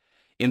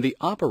 In the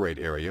Operate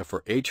area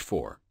for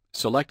H4,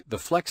 select the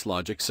Flex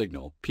Logic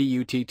signal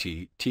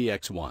PUTT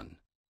TX1.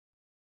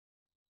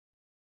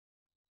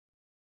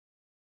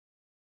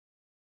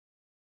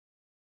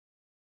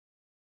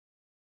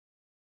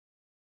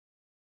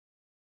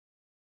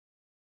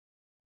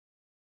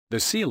 The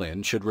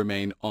seal-in should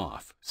remain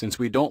off, since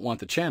we don't want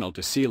the channel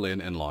to seal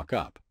in and lock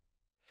up.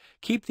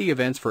 Keep the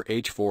events for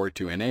H4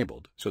 to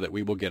enabled, so that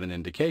we will get an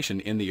indication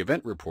in the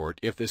event report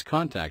if this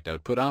contact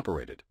output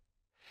operated.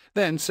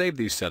 Then save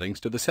these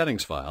settings to the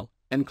settings file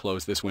and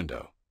close this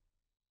window.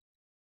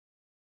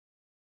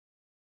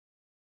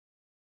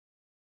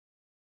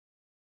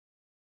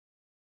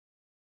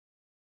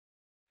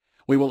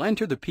 We will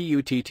enter the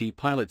PUTT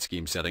pilot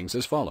scheme settings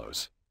as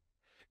follows.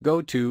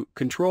 Go to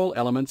Control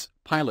Elements,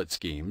 Pilot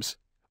Schemes,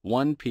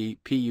 1P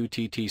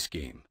PUTT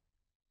scheme.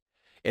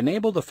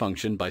 Enable the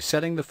function by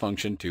setting the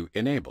function to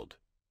enabled.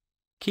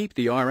 Keep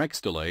the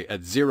RX delay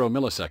at 0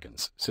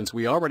 milliseconds, since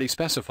we already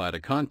specified a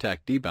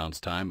contact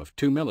debounce time of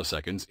 2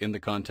 milliseconds in the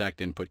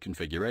contact input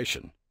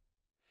configuration.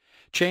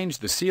 Change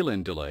the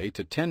seal-in delay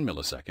to 10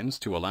 milliseconds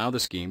to allow the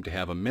scheme to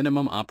have a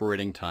minimum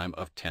operating time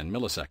of 10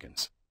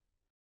 milliseconds.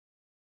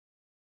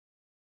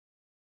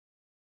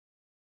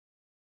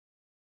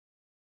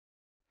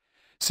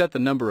 Set the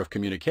number of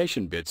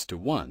communication bits to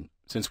 1,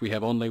 since we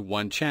have only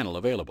 1 channel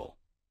available.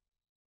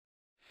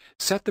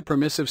 Set the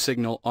permissive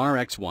signal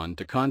RX1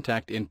 to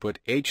contact input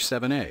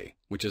H7A,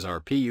 which is our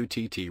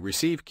PUTT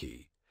receive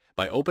key,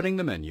 by opening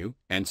the menu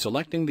and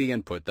selecting the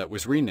input that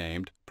was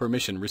renamed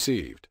Permission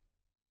Received.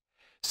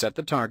 Set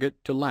the target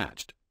to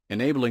Latched,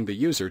 enabling the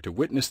user to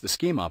witness the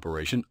scheme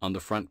operation on the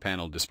front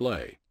panel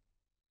display.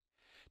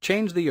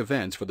 Change the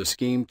events for the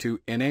scheme to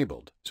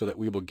Enabled so that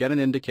we will get an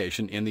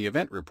indication in the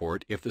event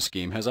report if the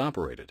scheme has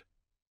operated.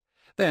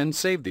 Then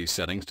save these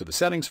settings to the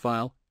settings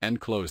file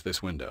and close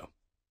this window.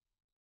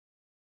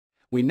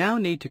 We now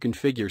need to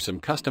configure some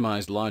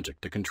customized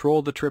logic to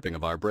control the tripping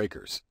of our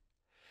breakers.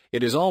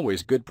 It is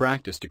always good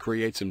practice to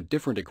create some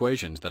different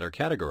equations that are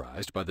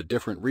categorized by the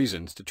different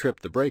reasons to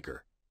trip the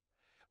breaker.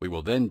 We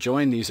will then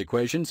join these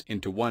equations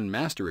into one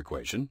master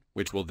equation,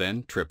 which will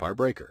then trip our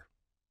breaker.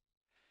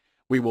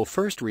 We will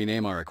first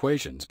rename our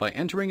equations by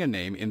entering a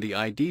name in the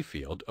ID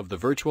field of the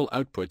Virtual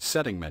Outputs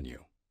setting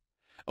menu.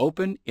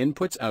 Open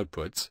Inputs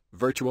Outputs,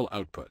 Virtual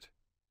Output.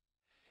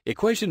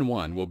 Equation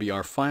 1 will be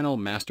our final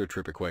master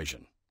trip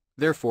equation.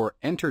 Therefore,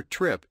 enter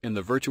trip in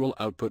the Virtual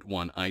Output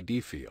 1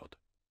 ID field.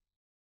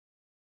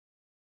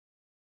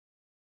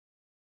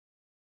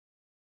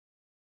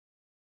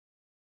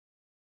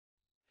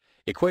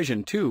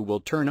 Equation 2 will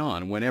turn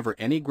on whenever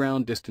any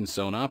ground distance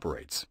zone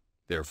operates.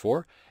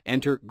 Therefore,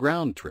 enter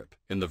ground trip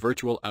in the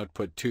Virtual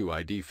Output 2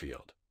 ID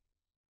field.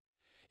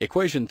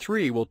 Equation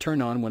 3 will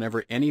turn on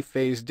whenever any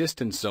phase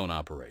distance zone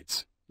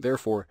operates.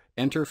 Therefore,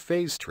 enter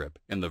phase trip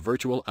in the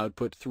Virtual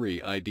Output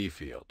 3 ID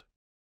field.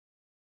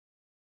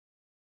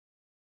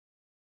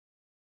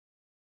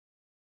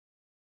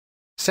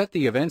 Set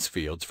the events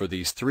fields for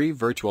these 3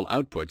 virtual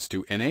outputs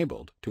to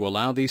enabled to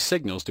allow these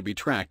signals to be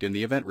tracked in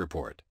the event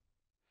report.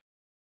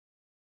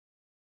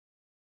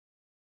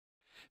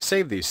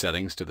 Save these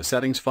settings to the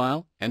settings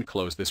file and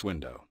close this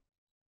window.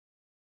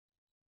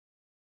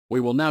 We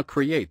will now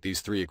create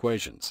these 3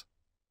 equations.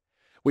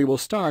 We will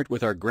start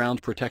with our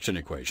ground protection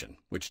equation,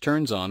 which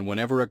turns on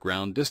whenever a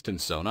ground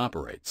distance zone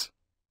operates.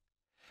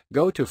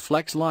 Go to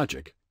Flex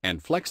Logic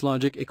and Flex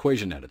Logic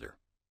Equation Editor.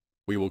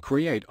 We will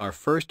create our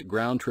first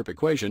ground trip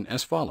equation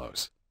as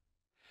follows.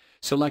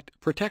 Select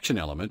Protection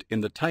Element in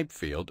the Type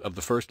field of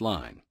the first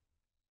line.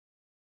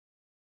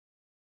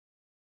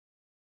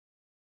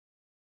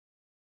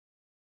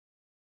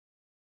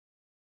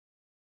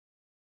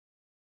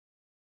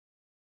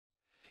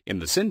 In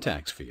the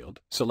Syntax field,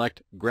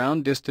 select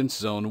Ground Distance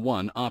Zone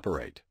 1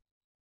 Operate.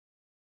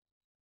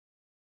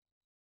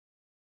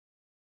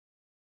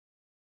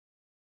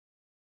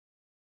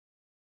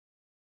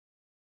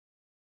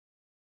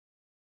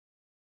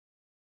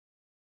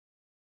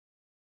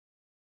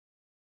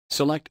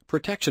 Select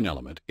Protection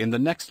Element in the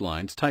next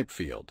line's Type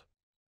field.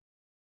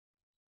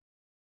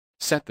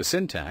 Set the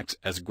syntax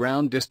as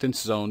Ground Distance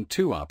Zone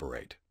 2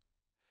 Operate.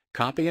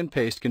 Copy and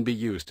paste can be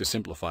used to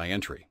simplify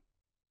entry.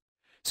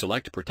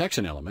 Select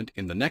Protection Element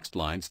in the next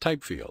line's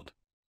Type field.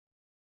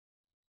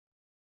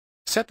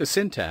 Set the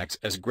syntax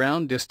as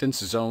Ground Distance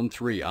Zone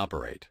 3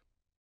 Operate.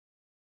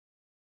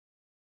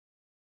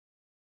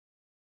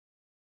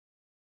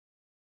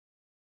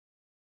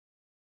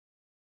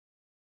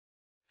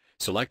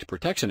 Select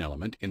Protection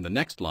Element in the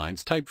next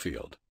line's Type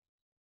field.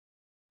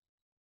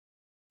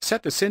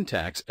 Set the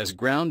syntax as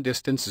Ground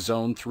Distance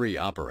Zone 3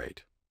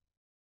 Operate.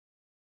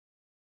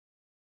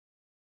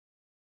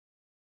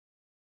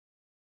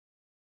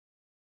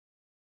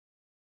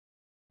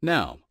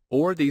 Now,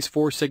 OR these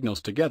four signals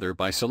together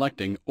by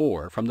selecting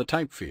OR from the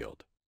Type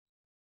field.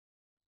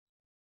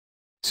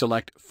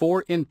 Select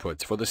 4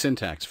 inputs for the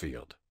Syntax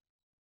field.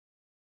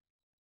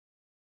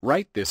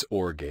 Write this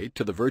OR gate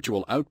to the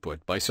virtual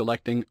output by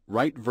selecting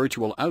Write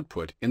Virtual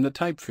Output in the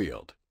Type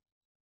field.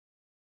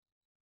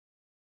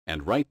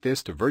 And write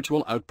this to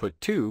Virtual Output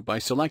 2 by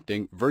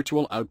selecting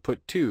Virtual Output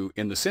 2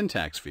 in the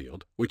Syntax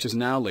field, which is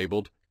now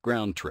labeled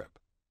Ground Trip.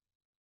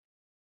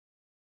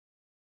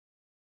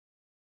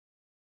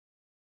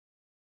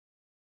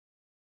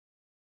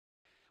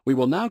 We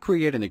will now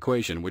create an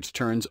equation which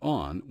turns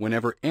on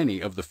whenever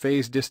any of the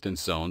phase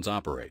distance zones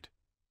operate.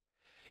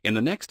 In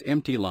the next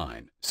empty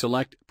line,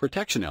 select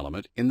Protection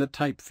Element in the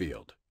Type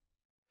field.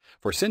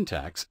 For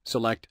syntax,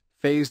 select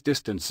Phase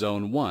Distance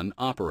Zone 1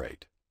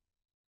 Operate.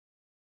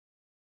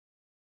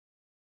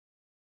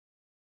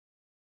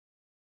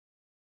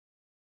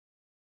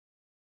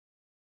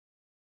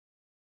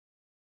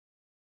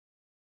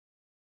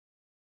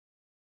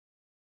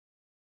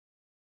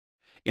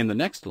 In the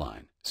next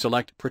line,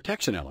 select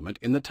Protection Element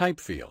in the Type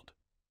field.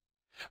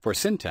 For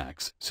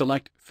syntax,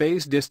 select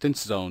Phase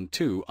Distance Zone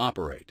 2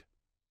 Operate.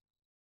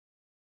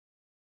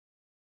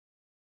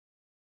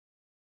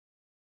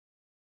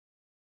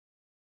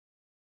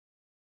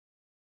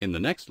 In the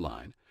next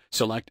line,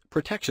 select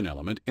Protection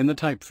Element in the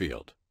Type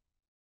field.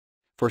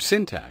 For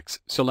syntax,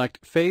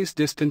 select Phase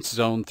Distance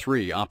Zone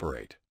 3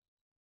 Operate.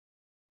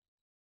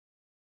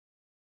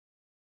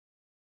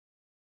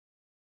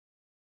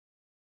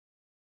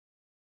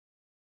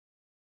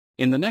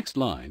 In the next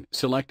line,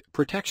 select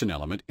Protection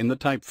Element in the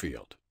Type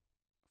field.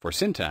 For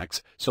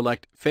syntax,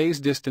 select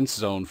Phase Distance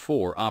Zone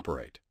 4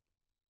 Operate.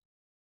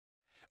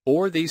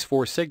 OR these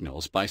 4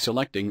 signals by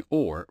selecting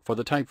OR for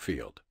the Type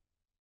field.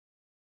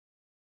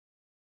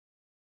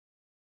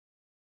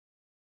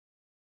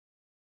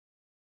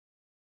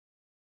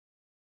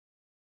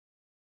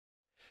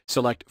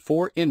 Select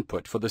 4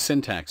 input for the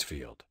Syntax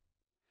field.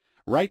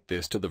 Write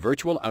this to the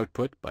virtual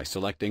output by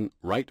selecting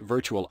Write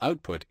Virtual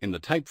Output in the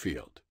Type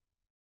field.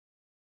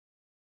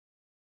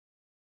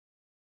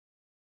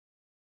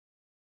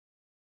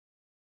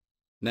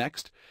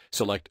 Next,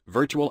 select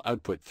Virtual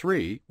Output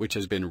 3, which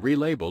has been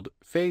relabeled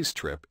Phase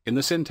Trip in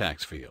the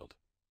Syntax field.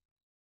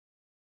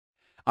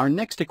 Our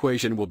next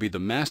equation will be the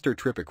master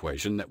trip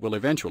equation that will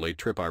eventually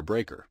trip our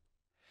breaker.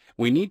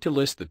 We need to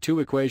list the 2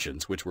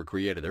 equations which were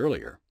created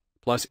earlier,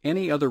 plus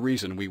any other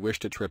reason we wish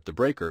to trip the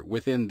breaker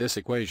within this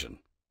equation.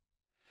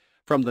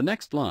 From the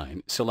next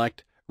line,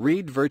 select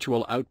Read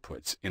Virtual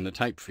Outputs in the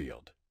Type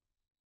field.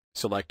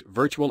 Select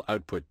Virtual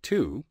Output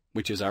 2,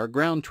 which is our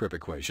ground trip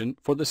equation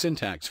for the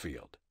Syntax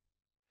field.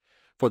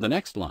 For the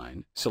next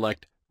line,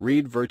 select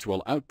Read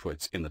Virtual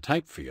Outputs in the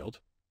Type field.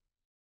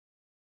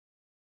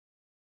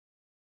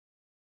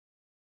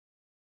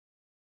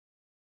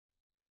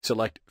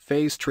 Select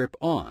Phase Trip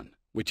On,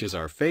 which is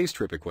our phase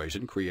trip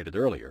equation created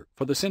earlier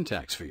for the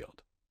Syntax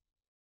field.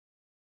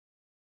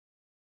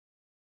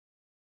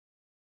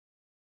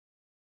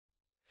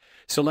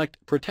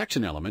 Select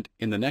Protection Element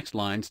in the next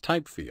line's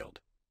Type field,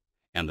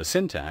 and the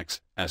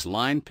syntax as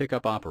Line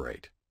Pickup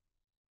Operate.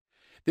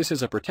 This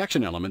is a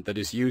protection element that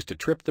is used to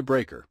trip the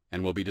breaker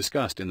and will be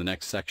discussed in the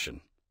next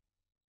section.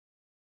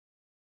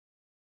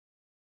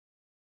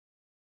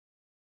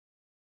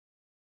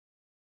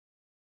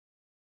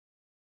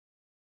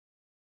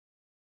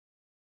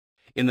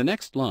 In the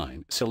next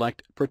line,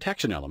 select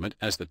Protection Element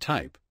as the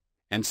type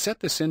and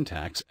set the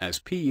syntax as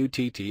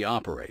PUTT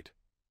Operate.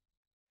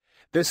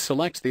 This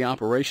selects the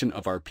operation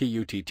of our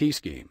PUTT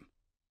scheme.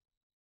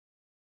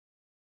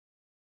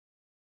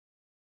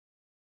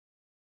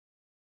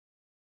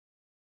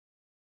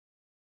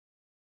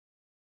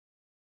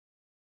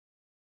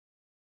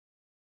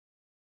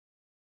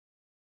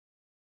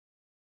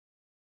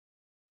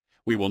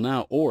 We will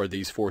now OR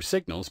these 4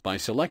 signals by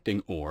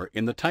selecting OR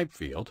in the Type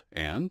field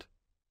and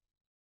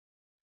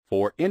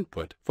for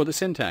Input for the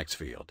Syntax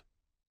field.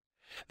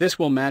 This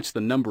will match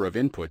the number of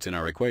inputs in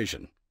our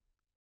equation.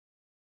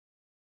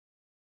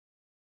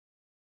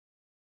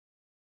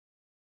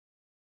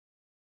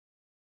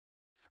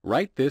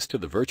 Write this to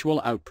the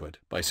virtual output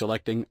by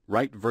selecting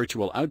Write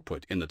Virtual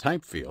Output in the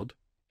Type field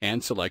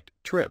and select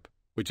Trip,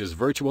 which is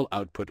Virtual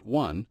Output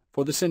 1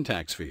 for the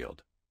Syntax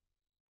field.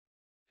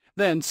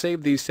 Then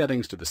save these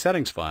settings to the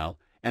Settings file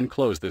and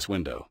close this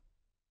window.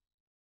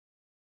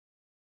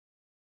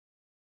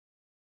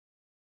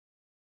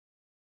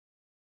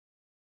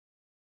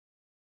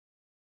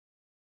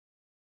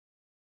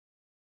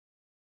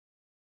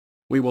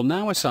 We will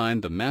now assign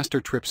the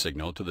master trip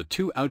signal to the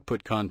 2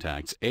 output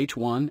contacts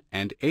H1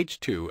 and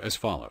H2 as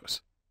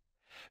follows.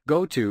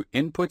 Go to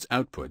Inputs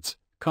Outputs,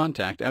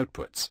 Contact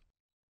Outputs.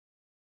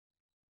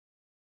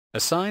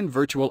 Assign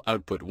Virtual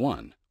Output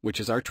 1,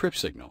 which is our trip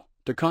signal,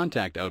 to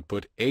contact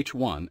output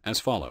H1 as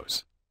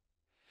follows.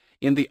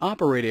 In the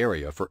Operate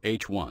area for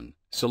H1,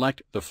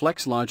 select the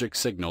Flex Logic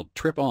signal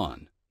Trip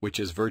On, which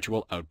is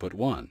Virtual Output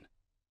 1.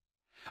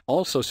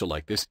 Also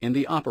select this in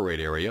the Operate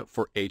area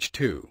for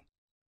H2.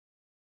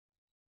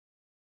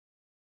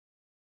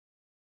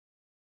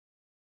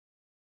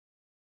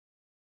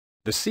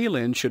 The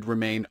seal-in should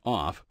remain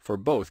off for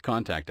both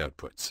contact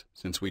outputs,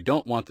 since we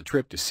don't want the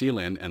trip to seal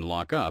in and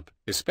lock up,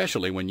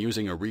 especially when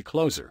using a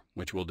recloser,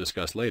 which we'll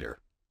discuss later.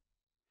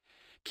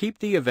 Keep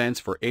the events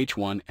for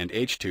H1 and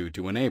H2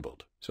 to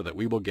enabled, so that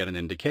we will get an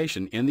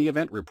indication in the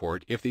event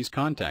report if these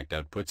contact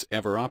outputs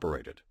ever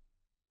operated.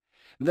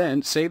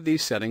 Then save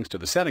these settings to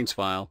the Settings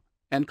file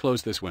and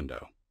close this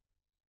window.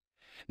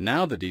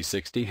 Now the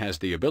D60 has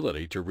the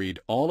ability to read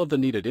all of the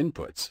needed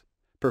inputs,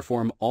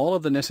 perform all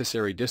of the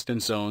necessary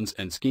distance zones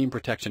and scheme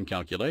protection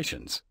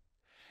calculations,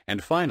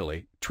 and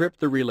finally trip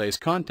the relay's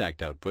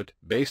contact output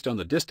based on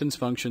the distance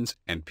functions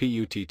and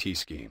PUTT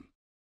scheme.